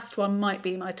the last one might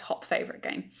be my top favorite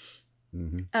game.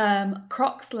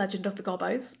 Crocs: Legend of the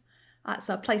Gobbos. That's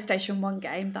a PlayStation 1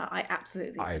 game that I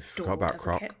absolutely I adored forgot about as a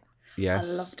Croc. kid. Yes,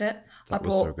 I loved it. That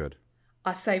was so good.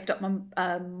 I saved up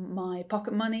my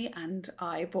pocket money and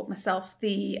I bought myself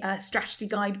the strategy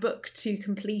guidebook to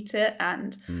complete it,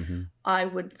 and I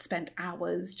would spend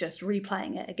hours just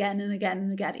replaying it again and again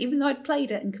and again. Even though I'd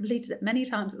played it and completed it many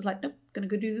times, it was like, nope, gonna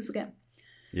go do this again.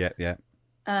 Yeah.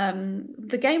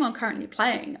 The game I'm currently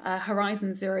playing,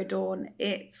 Horizon Zero Dawn,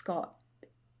 it's got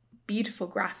beautiful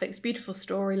graphics, beautiful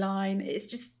storyline. It's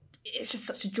just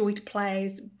such a joy to play.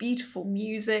 It's beautiful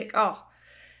music. Oh,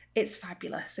 it's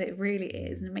fabulous. It really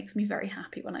is. And it makes me very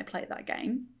happy when I play that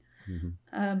game.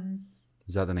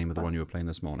 Is that the name of the one you were playing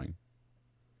this morning?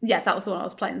 Yeah, that was the one I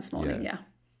was playing this morning, yeah.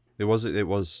 It was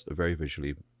a very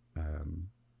visually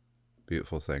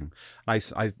beautiful thing.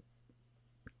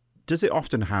 Does it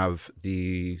often have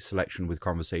the selection with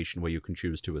conversation where you can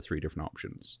choose 2 or 3 different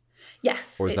options?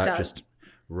 Yes, or is that does. Just...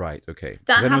 Right, okay.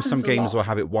 That I know happens some games a lot. will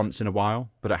have it once in a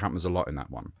while, but it happens a lot in that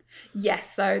one.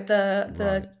 Yes, so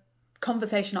the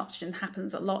conversation option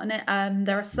happens a lot in it.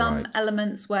 There are some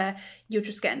elements where you're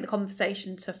just getting the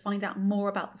conversation to find out more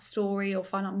about the story or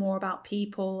find out more about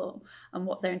people and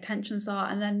what their intentions are.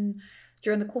 And then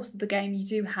during the course of the game, you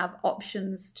do have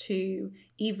options to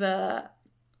either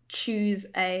choose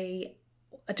a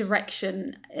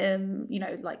direction,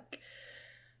 like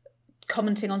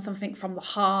commenting on something from the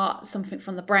heart, something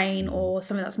from the brain, or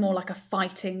something that's more like a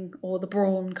fighting or the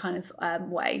brawn kind of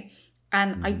way.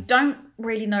 And I don't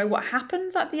really know what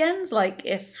happens at the end, like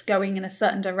if going in a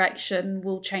certain direction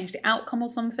will change the outcome or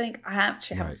something. I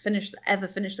actually haven't ever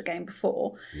finished the game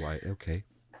before. Right, okay.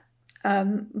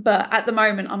 But at the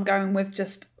moment, I'm going with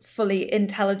just fully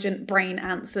intelligent brain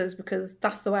answers because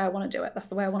that's the way I want to do it. That's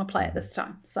the way I want to play it this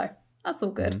time. So that's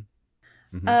all good.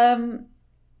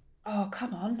 Oh,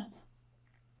 come on.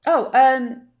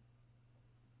 I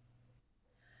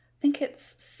think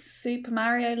it's Super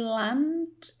Mario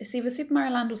Land. It's either Super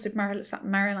Mario Land or Super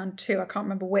Mario Land 2. I can't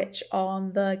remember which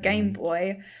on the Game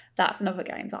Boy. That's another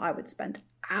game that I would spend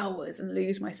hours and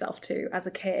lose myself to as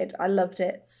a kid. I loved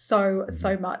it so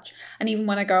much. And even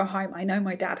when I go home, I know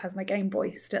my dad has my Game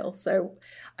Boy still. So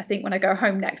I think when I go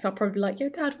home next, I'll probably be like, yo,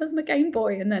 Dad, where's my Game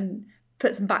Boy? And then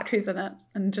put some batteries in it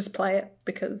and just play it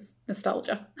because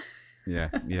nostalgia. Yeah,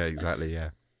 exactly, yeah.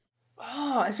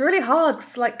 Oh, it's really hard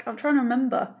because I'm trying to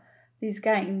remember these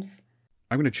games.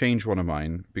 I'm going to change one of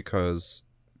mine because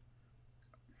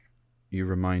you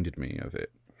reminded me of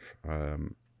it.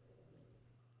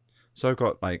 So I've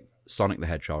got Sonic the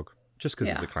Hedgehog, just because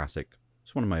it's a classic.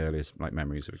 It's one of my earliest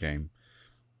memories of a game,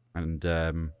 and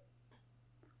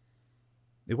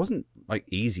it wasn't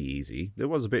easy. It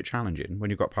was a bit challenging when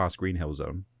you got past Green Hill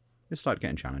Zone. It started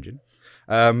getting challenging.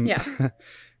 I'm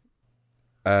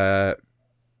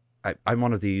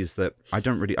one of these that I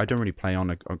don't really play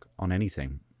on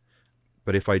anything,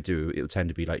 but if I do, it'll tend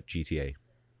to be like GTA,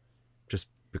 just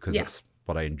because that's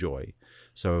what I enjoy.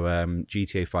 So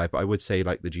GTA 5, but I would say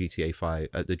the GTA 5,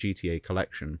 the GTA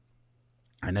collection,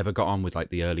 I never got on with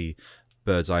the early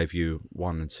Bird's Eye View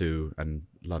 1 and 2 and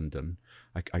London.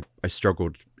 I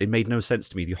struggled. It made no sense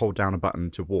to me. You hold down a button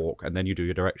to walk and then you do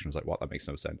your directions. What? That makes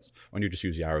no sense. When you just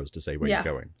use the arrows to say where you're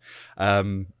going.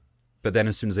 But then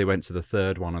as soon as they went to the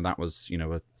third one, and that was,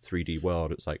 a 3D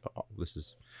world, it's this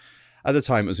is... At the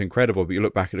time, it was incredible, but you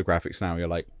look back at the graphics now, you're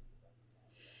like,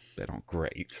 they're not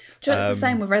great. It's the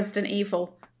same with Resident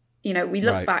Evil. We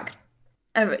look back,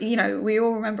 we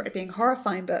all remember it being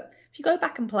horrifying, but if you go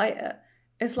back and play it,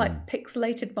 it's like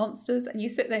pixelated monsters, and you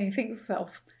sit there and you think to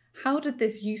yourself, how did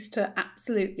this used to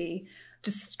absolutely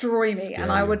destroy me?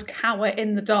 And I would cower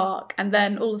in the dark, and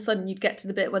then all of a sudden you'd get to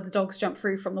the bit where the dogs jump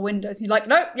through from the windows and you're like,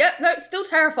 no, still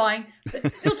terrifying.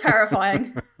 It's still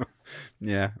terrifying.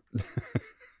 Yeah.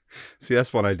 See,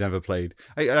 that's one I'd never played.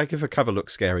 If a cover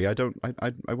looks scary, I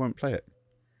won't play it.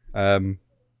 I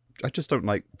just don't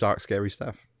like dark, scary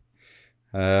stuff.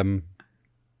 In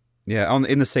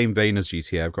the same vein as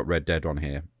GTA, I've got Red Dead on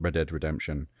here, Red Dead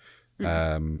Redemption,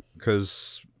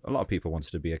 because a lot of people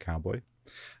wanted to be a cowboy.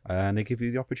 And they give you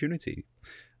the opportunity.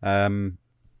 And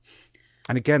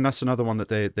again, that's another one that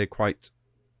they're quite,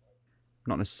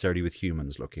 not necessarily with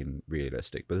humans looking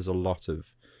realistic, but there's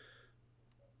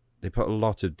they put a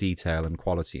lot of detail and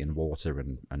quality in water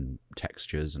and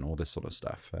textures and all this sort of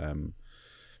stuff. And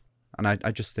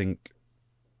I just think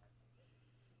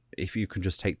if you can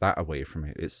just take that away from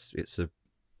it, it's a...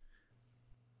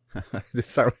 This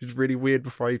sounded really weird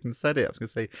before I even said it. I was going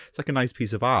to say, it's like a nice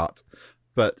piece of art,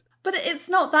 but it's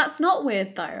not. That's not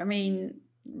weird, though. I mean,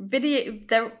 video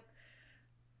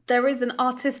there is an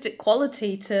artistic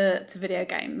quality to video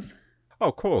games. Oh,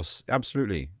 of course,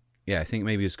 absolutely. Yeah, I think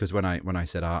maybe it's because when I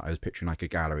said art, I was picturing a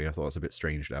gallery. I thought it was a bit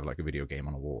strange to have a video game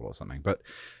on a wall or something. But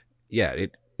yeah,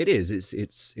 it is. It's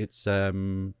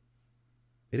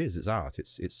art.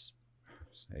 It's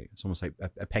almost like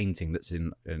a painting that's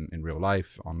in real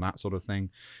life on that sort of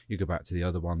thing. You go back to the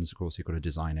other ones, of course, you've got to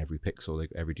design every pixel,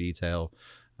 every detail.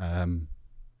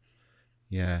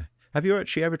 Yeah. Have you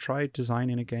actually ever tried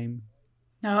designing a game?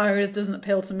 No, it doesn't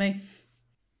appeal to me.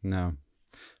 No.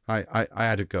 I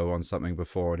had a go on something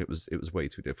before and it was way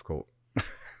too difficult.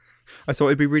 I thought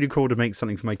it'd be really cool to make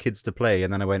something for my kids to play,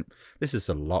 and then I went, this is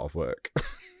a lot of work.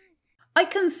 I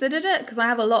considered it because I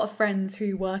have a lot of friends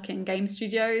who work in game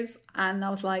studios, and I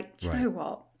was like, do you know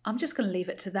what? I'm just going to leave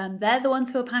it to them. They're the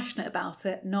ones who are passionate about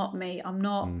it, not me. I'm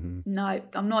not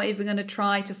even going to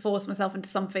try to force myself into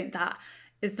something that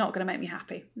is not going to make me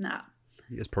happy. No.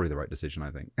 It's probably the right decision,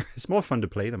 I think. It's more fun to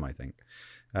play them, I think.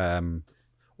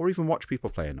 Or even watch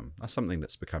people playing them. That's something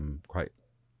that's become quite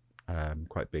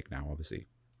big now, obviously,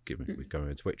 given we go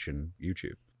on Twitch and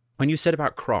YouTube. When you said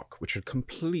about Croc, which I'd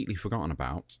completely forgotten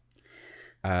about,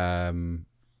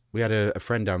 we had a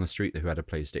friend down the street who had a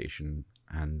PlayStation,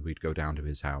 and we'd go down to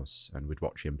his house and we'd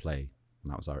watch him play,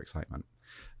 and that was our excitement.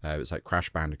 It was like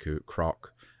Crash Bandicoot,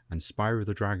 Croc, And Spyro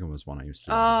the Dragon was one I used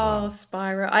to love as well.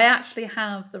 Spyro. I actually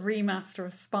have the remaster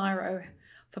of Spyro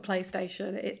for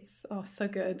PlayStation. It's so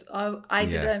good. I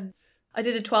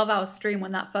did a 12-hour stream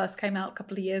when that first came out a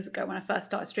couple of years ago. When I first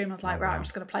started streaming, I was like, right, I'm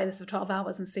just going to play this for 12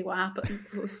 hours and see what happens.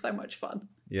 It was so much fun.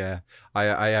 Yeah,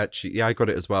 I actually I got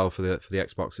it as well for the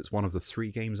Xbox. It's one of the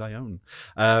 3 games I own,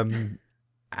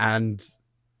 and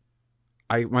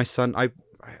my son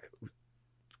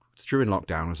during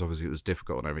lockdown it was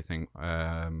difficult and everything.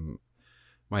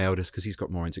 My eldest, because he's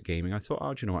got more into gaming, I thought,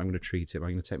 do you know what? I'm going to treat him. I'm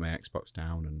going to take my Xbox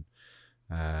down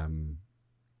and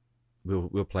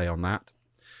we'll play on that.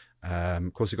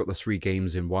 Of course, he got the 3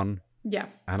 games in one. Yeah,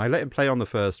 and I let him play on the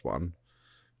first one.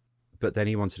 But then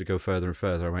he wanted to go further and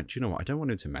further. I went, you know what? I don't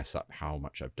want him to mess up how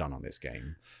much I've done on this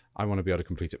game. I want to be able to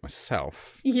complete it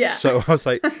myself. Yeah. So I was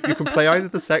like, you can play either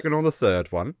the second or the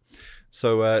third one.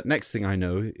 So next thing I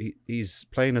know, he's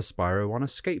playing a Spyro on a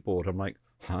skateboard. I'm like,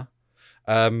 huh?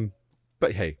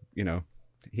 But hey, you know,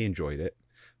 he enjoyed it.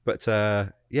 But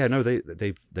yeah, no,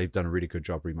 they've done a really good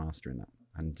job remastering that.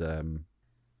 And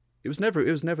it was never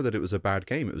that it was a bad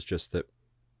game. It was just that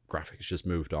graphics just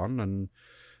moved on and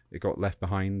it got left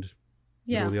behind.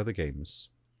 Yeah. All the other games.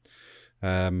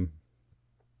 Do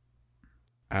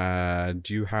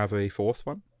you have a 4th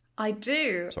one? I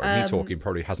do. Sorry, me talking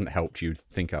probably hasn't helped you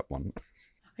think up one.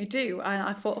 I do.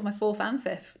 I thought of my 4th and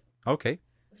 5th. Okay.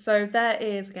 So there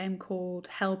is a game called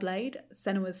Hellblade: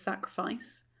 Senua's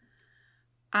Sacrifice.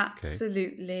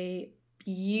 Absolutely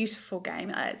beautiful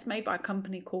game. It's made by a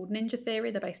company called Ninja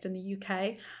Theory. They're based in the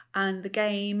UK. And the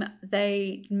game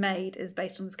they made is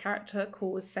based on this character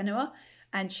called Senua.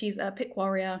 And she's a pick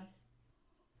warrior,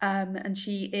 and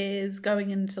she is going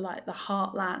into like the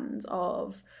heartland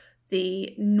of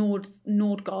the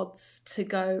Nord gods to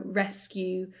go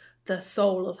rescue the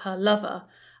soul of her lover.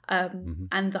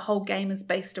 And the whole game is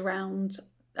based around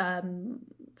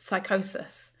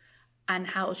psychosis and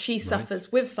how she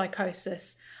suffers with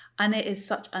psychosis. And it is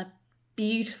such a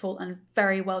beautiful and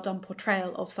very well done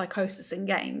portrayal of psychosis in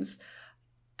games.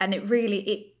 And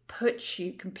it puts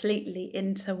you completely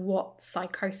into what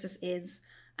psychosis is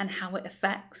and how it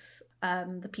affects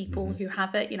the people who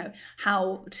have it. You know,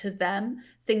 how to them,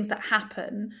 things that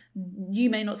happen, you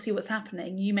may not see what's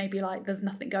happening. You may be like, there's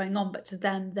nothing going on, but to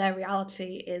them, their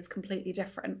reality is completely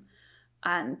different.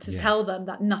 And to tell them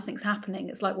that nothing's happening,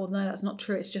 it's like, well, no, that's not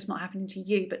true. It's just not happening to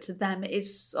you. But to them, it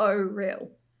is so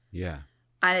real. Yeah.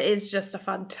 And it is just a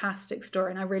fantastic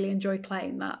story. And I really enjoyed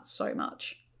playing that so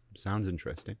much. Sounds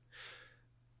interesting.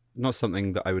 Not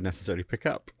something that I would necessarily pick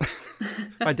up.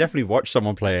 I definitely watch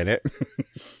someone playing it.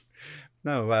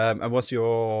 No, and what's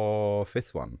your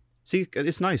 5th one? See,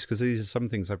 it's nice because these are some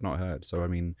things I've not heard. So, I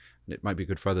mean, it might be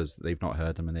good for others that they've not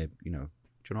heard them and they, you know,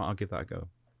 do you know what? I'll give that a go.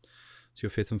 So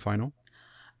your 5th and final?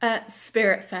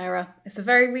 Spiritfarer. It's a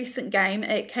very recent game.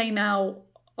 It came out,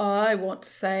 I want to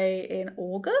say, in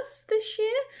August this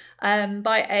year,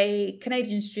 by a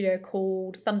Canadian studio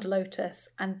called Thunder Lotus.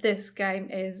 And this game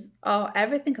is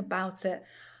everything about it.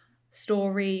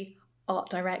 Story, art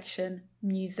direction,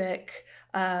 music,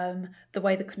 the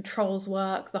way the controls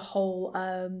work, the whole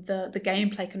the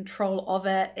gameplay control of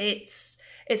it. It's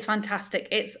fantastic.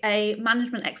 It's a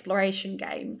management exploration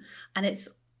game, and it's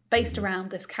based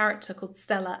around this character called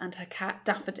Stella and her cat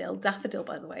Daffodil. Daffodil,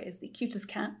 by the way, is the cutest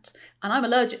cat. And I'm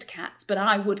allergic to cats, but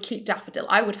I would keep Daffodil.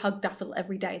 I would hug Daffodil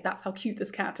every day. That's how cute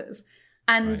this cat is.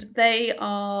 And they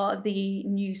are the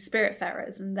new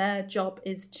Spiritfarers, and their job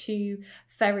is to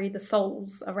ferry the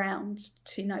souls around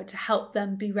to, you know, to help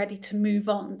them be ready to move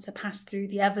on, to pass through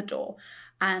the Everdoor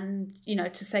and, you know,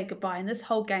 to say goodbye. And this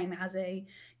whole game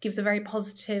gives a very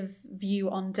positive view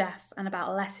on death and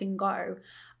about letting go.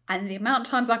 And the amount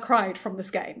of times I cried from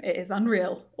this game, it is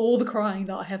unreal. All the crying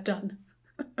that I have done.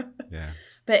 Yeah.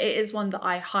 But it is one that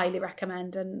I highly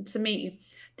recommend. And to me,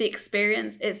 the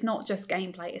experience, it's not just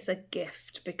gameplay, it's a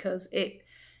gift, because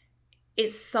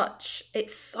it's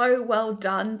so well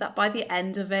done that by the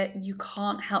end of it, you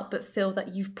can't help but feel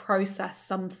that you've processed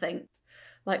something.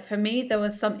 Like for me, there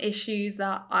were some issues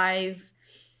that I've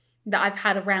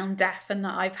had around death and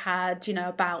that I've had, you know,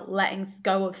 about letting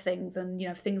go of things and, you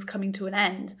know, things coming to an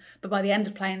end. But by the end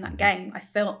of playing that game, I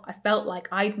felt like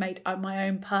I'd made my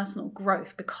own personal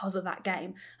growth because of that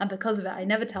game. And because of it, I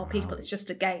never tell people it's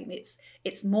just a game.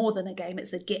 It's more than a game.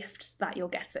 It's a gift that you're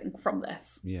getting from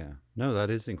this. Yeah. No, that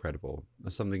is incredible.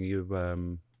 That's something you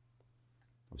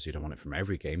obviously you don't want it from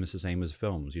every game. It's the same as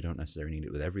films. You don't necessarily need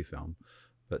it with every film.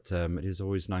 But it is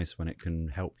always nice when it can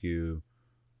help you,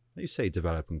 you say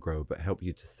develop and grow, but help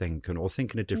you to think or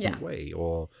think in a different way,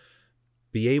 or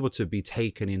be able to be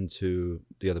taken into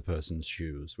the other person's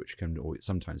shoes, which can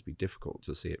sometimes be difficult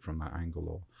to see it from that angle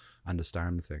or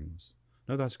understand things.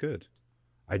 No, that's good.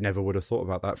 I never would have thought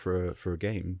about that for a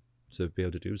game, to be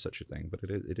able to do such a thing, but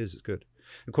it's good.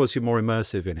 Of course, you're more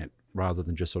immersive in it rather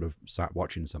than just sort of sat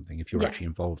watching something. If you're actually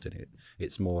involved in it,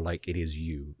 it's more like it is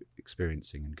you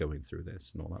experiencing and going through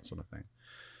this and all that sort of thing.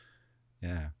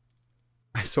 Yeah.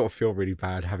 I sort of feel really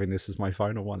bad having this as my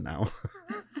final one now.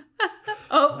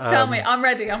 Oh, tell me. I'm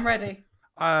ready.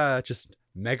 Just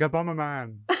Mega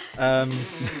Bomberman.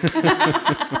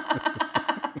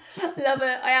 Love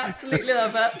it. I absolutely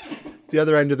love it. It's the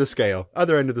other end of the scale.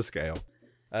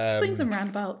 Swings and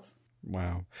roundabouts.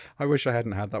 Wow. I wish I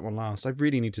hadn't had that one last. I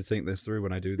really need to think this through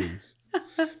when I do these.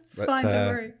 It's fine, don't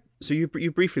worry. So you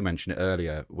briefly mentioned it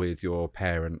earlier with your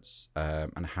parents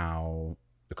and how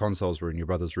the consoles were in your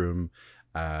brother's room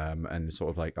and sort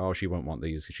of like, oh, she won't want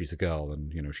these because she's a girl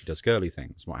and, you know, she does girly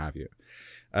things, what have you.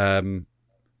 I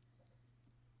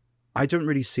don't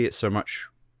really see it so much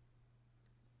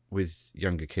with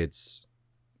younger kids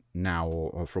now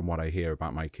or from what I hear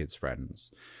about my kids'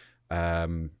 friends.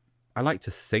 I like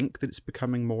to think that it's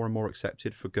becoming more and more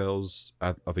accepted for girls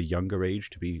of a younger age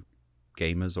to be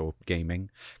gamers or gaming,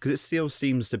 because it still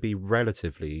seems to be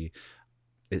relatively,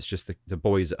 it's just the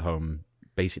boys at home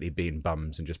basically being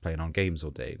bums and just playing on games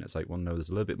all day. And it's like, well, no, there's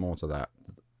a little bit more to that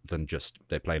than just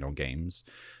they're playing on games.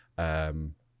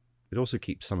 It also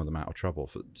keeps some of them out of trouble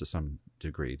to some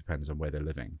degree, depends on where they're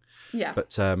living. Yeah.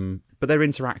 But they're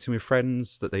interacting with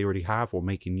friends that they already have, or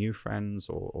making new friends,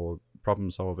 or problem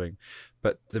solving.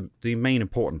 But the main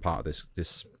important part of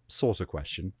this sort of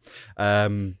question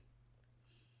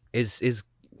is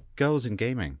girls in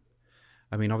gaming.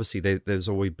 I mean, obviously there's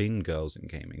always been girls in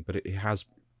gaming, but it has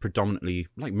predominantly,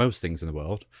 like most things in the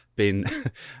world, been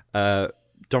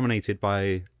dominated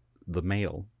by the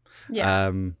male.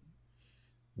 Yeah.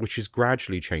 Which is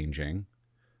gradually changing,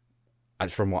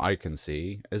 from what I can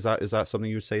see. Is that something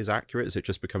you would say is accurate? Is it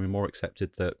just becoming more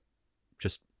accepted that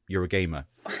just you're a gamer?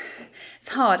 It's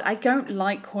hard. I don't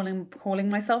like calling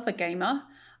myself a gamer.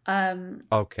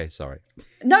 Okay, sorry.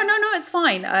 No, it's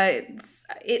fine.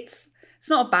 It's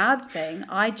not a bad thing.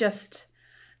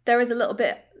 There is a little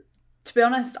bit. To be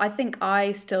honest, I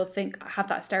have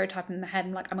that stereotype in my head.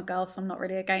 I'm like, I'm a girl, so I'm not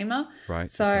really a gamer. Right.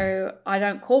 So okay. I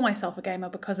don't call myself a gamer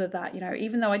because of that. You know,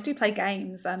 even though I do play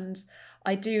games and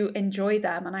I do enjoy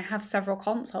them, and I have several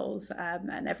consoles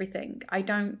and everything, I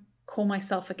don't call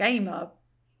myself a gamer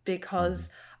because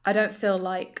I don't feel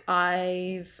like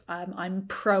I'm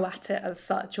pro at it as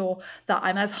such, or that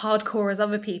I'm as hardcore as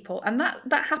other people. And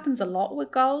that happens a lot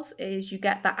with girls, is you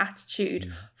get that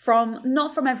attitude from,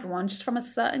 not from everyone, just from a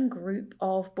certain group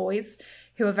of boys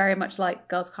who are very much like,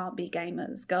 girls can't be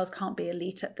gamers, girls can't be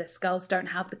elite at this, girls don't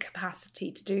have the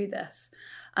capacity to do this.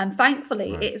 And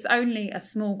thankfully, It's only a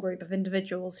small group of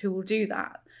individuals who will do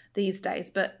that these days.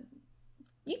 But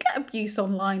you get abuse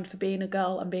online for being a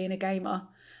girl and being a gamer.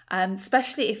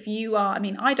 Especially if you are, I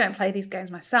mean, I don't play these games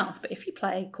myself, but if you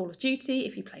play Call of Duty,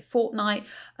 if you play Fortnite,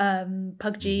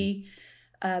 PUBG,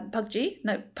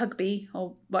 PUBG,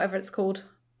 or whatever it's called,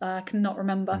 I cannot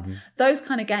remember. Those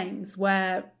kind of games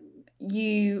where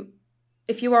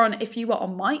if you are on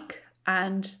mic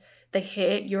and they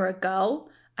hear you're a girl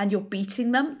and you're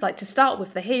beating them, like, to start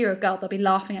with, they hear you're a girl, they'll be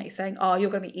laughing at you saying, oh, you're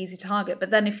going to be easy target.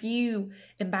 But then if you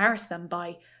embarrass them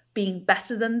by being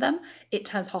better than them, it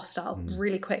turns hostile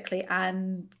really quickly,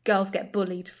 and girls get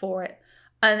bullied for it.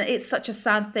 And it's such a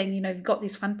sad thing. You know, you've got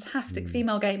these fantastic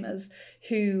female gamers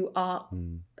who are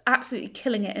absolutely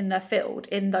killing it in their field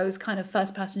in those kind of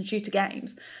first-person shooter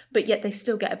games, but yet they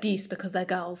still get abuse because they're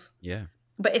girls. Yeah.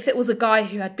 But if it was a guy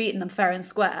who had beaten them fair and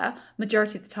square,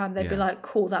 majority of the time they'd be like,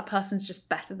 cool, that person's just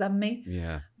better than me.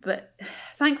 Yeah. But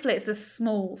thankfully it's a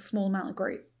small amount of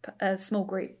group. A small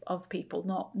group of people,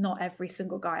 not every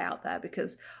single guy out there,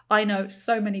 because I know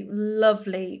so many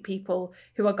lovely people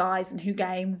who are guys and who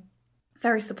game,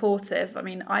 very supportive. I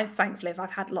mean, I've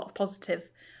had a lot of positive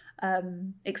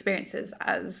experiences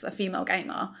as a female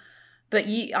gamer, but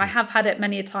I have had it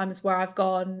many a times where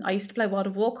I used to play World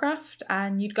of Warcraft,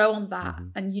 and you'd go on that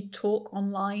and you'd talk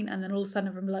online, and then all of a sudden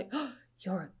everyone would be like, oh,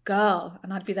 you're a girl,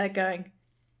 and I'd be there going,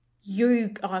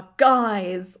 you are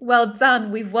guys, well done,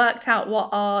 we've worked out what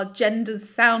our genders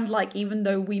sound like, even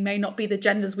though we may not be the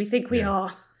genders we think we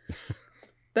are.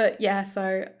 But yeah,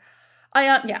 so I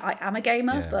am a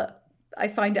gamer, but I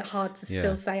find it hard to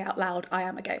still say out loud I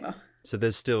am a gamer. So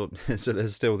there's still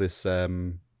this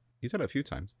you've done it a few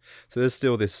times, so there's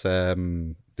still this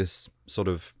this sort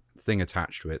of thing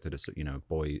attached to it, that it's, you know,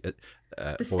 the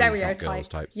boys stereotype, not girls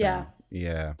type thing.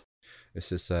 Yeah it's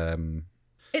this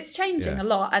It's changing a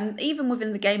lot. And even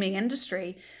within the gaming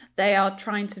industry, they are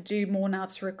trying to do more now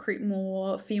to recruit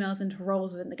more females into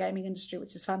roles within the gaming industry,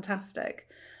 which is fantastic.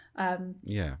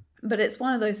 But it's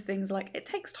one of those things, like, it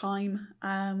takes time.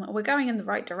 We're going in the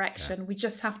right direction. Yeah. We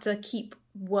just have to keep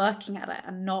working at it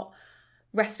and not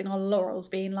resting on laurels,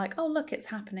 being like, oh, look, it's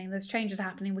happening. There's changes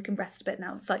happening. We can rest a bit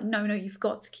now. It's like, no, you've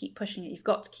got to keep pushing it. You've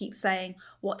got to keep saying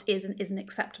what is and isn't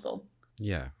acceptable.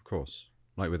 Yeah, of course.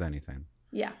 Like with anything.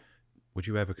 Yeah. Would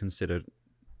you ever consider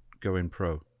going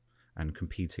pro and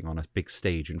competing on a big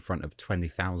stage in front of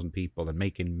 20,000 people and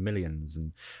making millions?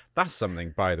 And that's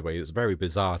something, by the way, that's very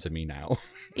bizarre to me now.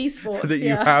 Esports, that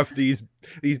you have these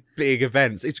big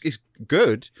events. It's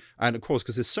good, and of course,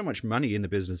 because there's so much money in the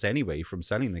business anyway from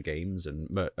selling the games and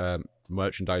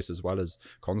merchandise as well as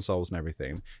consoles and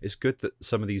everything. It's good that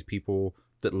some of these people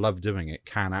that love doing it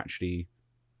can actually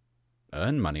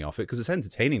earn money off it, because it's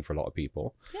entertaining for a lot of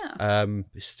people. Yeah.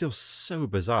 It's still so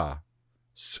bizarre.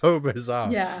 So bizarre.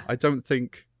 Yeah. I don't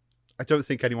think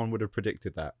anyone would have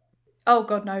predicted that. Oh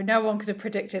God, no. No one could have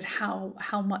predicted how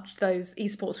much those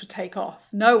esports would take off.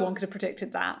 No one could have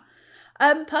predicted that.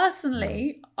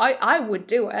 Personally, I would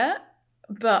do it,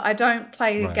 but I don't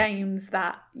play the games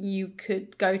that you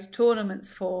could go to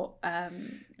tournaments for.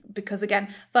 Because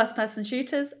again, first person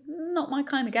shooters, not my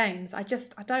kind of games. I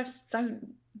just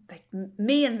don't.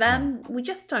 Me and them, we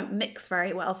just don't mix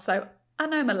very well. So I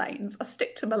know my lanes. I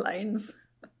stick to my lanes.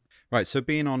 Right. So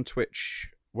being on Twitch,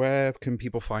 where can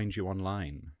people find you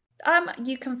online?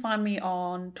 You can find me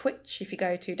on Twitch if you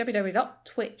go to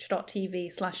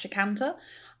www.twitch.tv/Shakanta.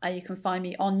 You can find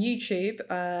me on YouTube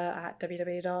at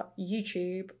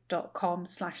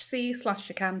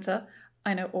www.youtube.com/c/Shakanta.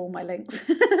 I know all my links.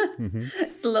 Mm-hmm.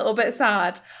 It's a little bit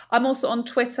sad. I'm also on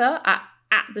Twitter at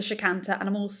the Shakanta, and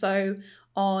I'm also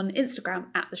on Instagram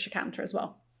at the Shakanta as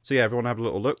well. So yeah, everyone have a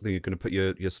little look. Then you're going to put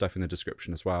your stuff in the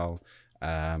description as well,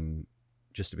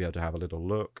 just to be able to have a little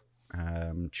look.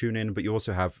 Tune in, but you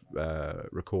also have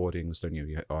recordings, don't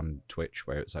you, on Twitch,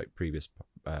 where it's like previous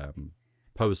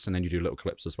posts, and then you do little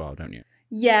clips as well, don't you?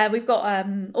 Yeah, we've got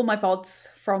all my VODs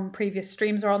from previous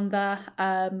streams are on there,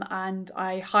 and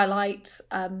I highlight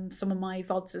some of my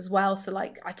VODs as well. So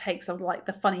like I take some of like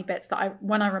the funny bits that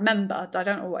when I remember, I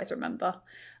don't always remember,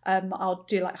 I'll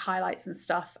do like highlights and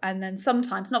stuff. And then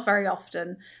sometimes, not very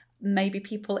often, maybe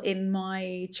people in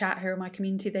my chat who are in my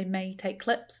community, they may take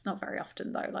clips. Not very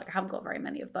often though, like I haven't got very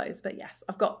many of those, but yes,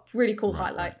 I've got really cool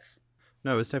highlights.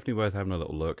 No, it's definitely worth having a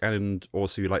little look. And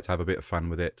also you like to have a bit of fun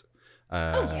with it.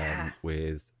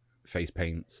 With face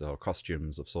paints or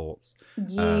costumes of sorts.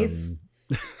 Yes.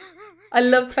 I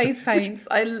love face paints.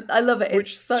 I love it.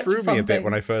 Which it's such threw a fun me a bit thing.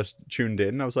 when I first tuned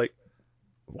in. I was like,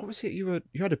 what was it? You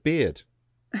had a beard.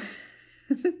 I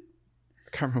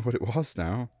can't remember what it was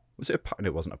now. Was it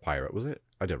it wasn't a pirate, was it?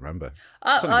 I don't remember.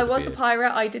 I was a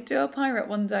pirate. I did do a pirate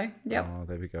one day. Yep. Oh,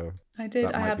 there we go. I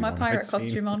did. I had my pirate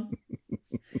costume on.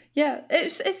 Yeah,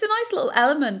 it's a nice little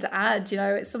element to add, you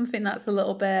know, it's something that's a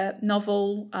little bit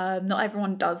novel. Not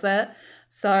everyone does it.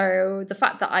 So the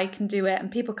fact that I can do it and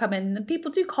people come in and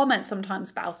people do comment sometimes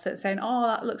about it saying, oh,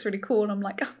 that looks really cool. And I'm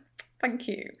like, oh, thank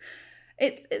you.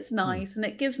 It's nice. And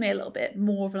it gives me a little bit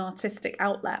more of an artistic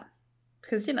outlet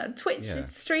because, you know, Twitch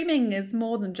streaming is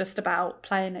more than just about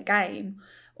playing a game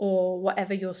or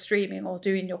whatever you're streaming or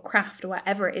doing your craft or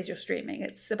whatever it is you're streaming.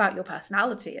 It's about your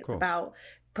personality. It's about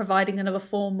providing another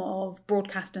form of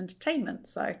broadcast entertainment.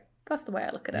 So that's the way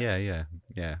I look at it.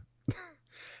 Yeah.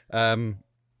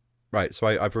 Right. So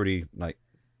I've already like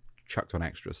chucked on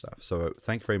extra stuff. So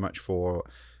thank you very much for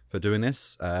doing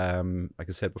this. Like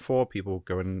I said before, people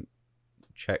go and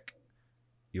check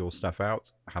your stuff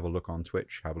out. Have a look on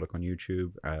Twitch. Have a look on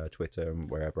YouTube, Twitter,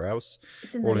 and wherever else.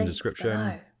 It's in all the in the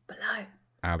description. Below.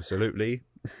 Absolutely.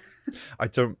 I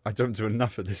don't do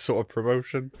enough of this sort of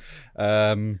promotion.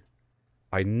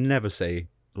 I never say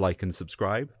like and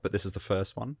subscribe, but this is the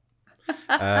first one.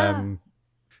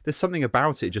 There's something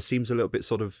about it. It just seems a little bit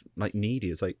sort of like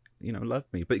needy. It's like, you know, love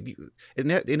me. But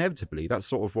inevitably, that's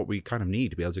sort of what we kind of need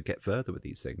to be able to get further with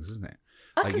these things, isn't it?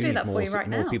 I can do that for you right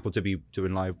now. More people to be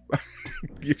doing live.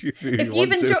 If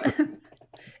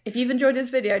you've enjoyed this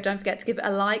video, don't forget to give it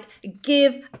a like.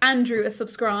 Give Andrew a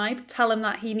subscribe. Tell him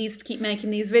that he needs to keep making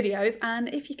these videos.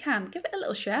 And if you can, give it a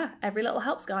little share. Every little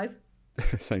helps, guys.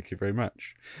 Thank you very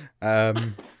much.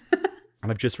 And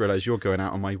I've just realised you're going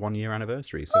out on my 1 year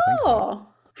anniversary. So thank you.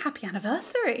 Happy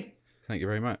anniversary. Thank you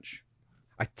very much.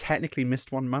 I technically missed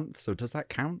 1 month, so does that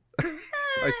count? I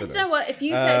don't know. You know what? If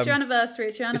you say it's your anniversary,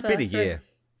 it's your anniversary. It's been a year.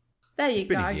 There you go. It's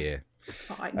been a year. It's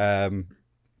fine.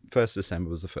 1st December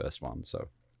was the first one, so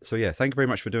So yeah, thank you very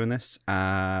much for doing this.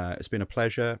 It's been a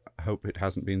pleasure. I hope it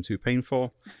hasn't been too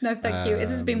painful. No, thank you. It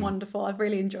has been wonderful. I've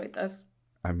really enjoyed this.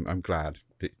 I'm glad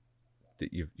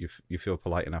that you feel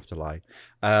polite enough to lie.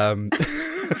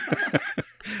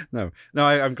 No,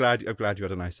 I'm glad you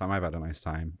had a nice time. I've had a nice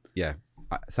time. Yeah.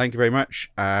 Thank you very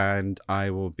much, and I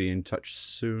will be in touch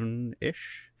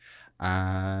soon-ish.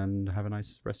 And have a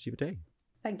nice rest of your day.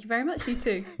 Thank you very much. You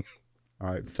too.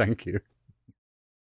 All right. Thank you.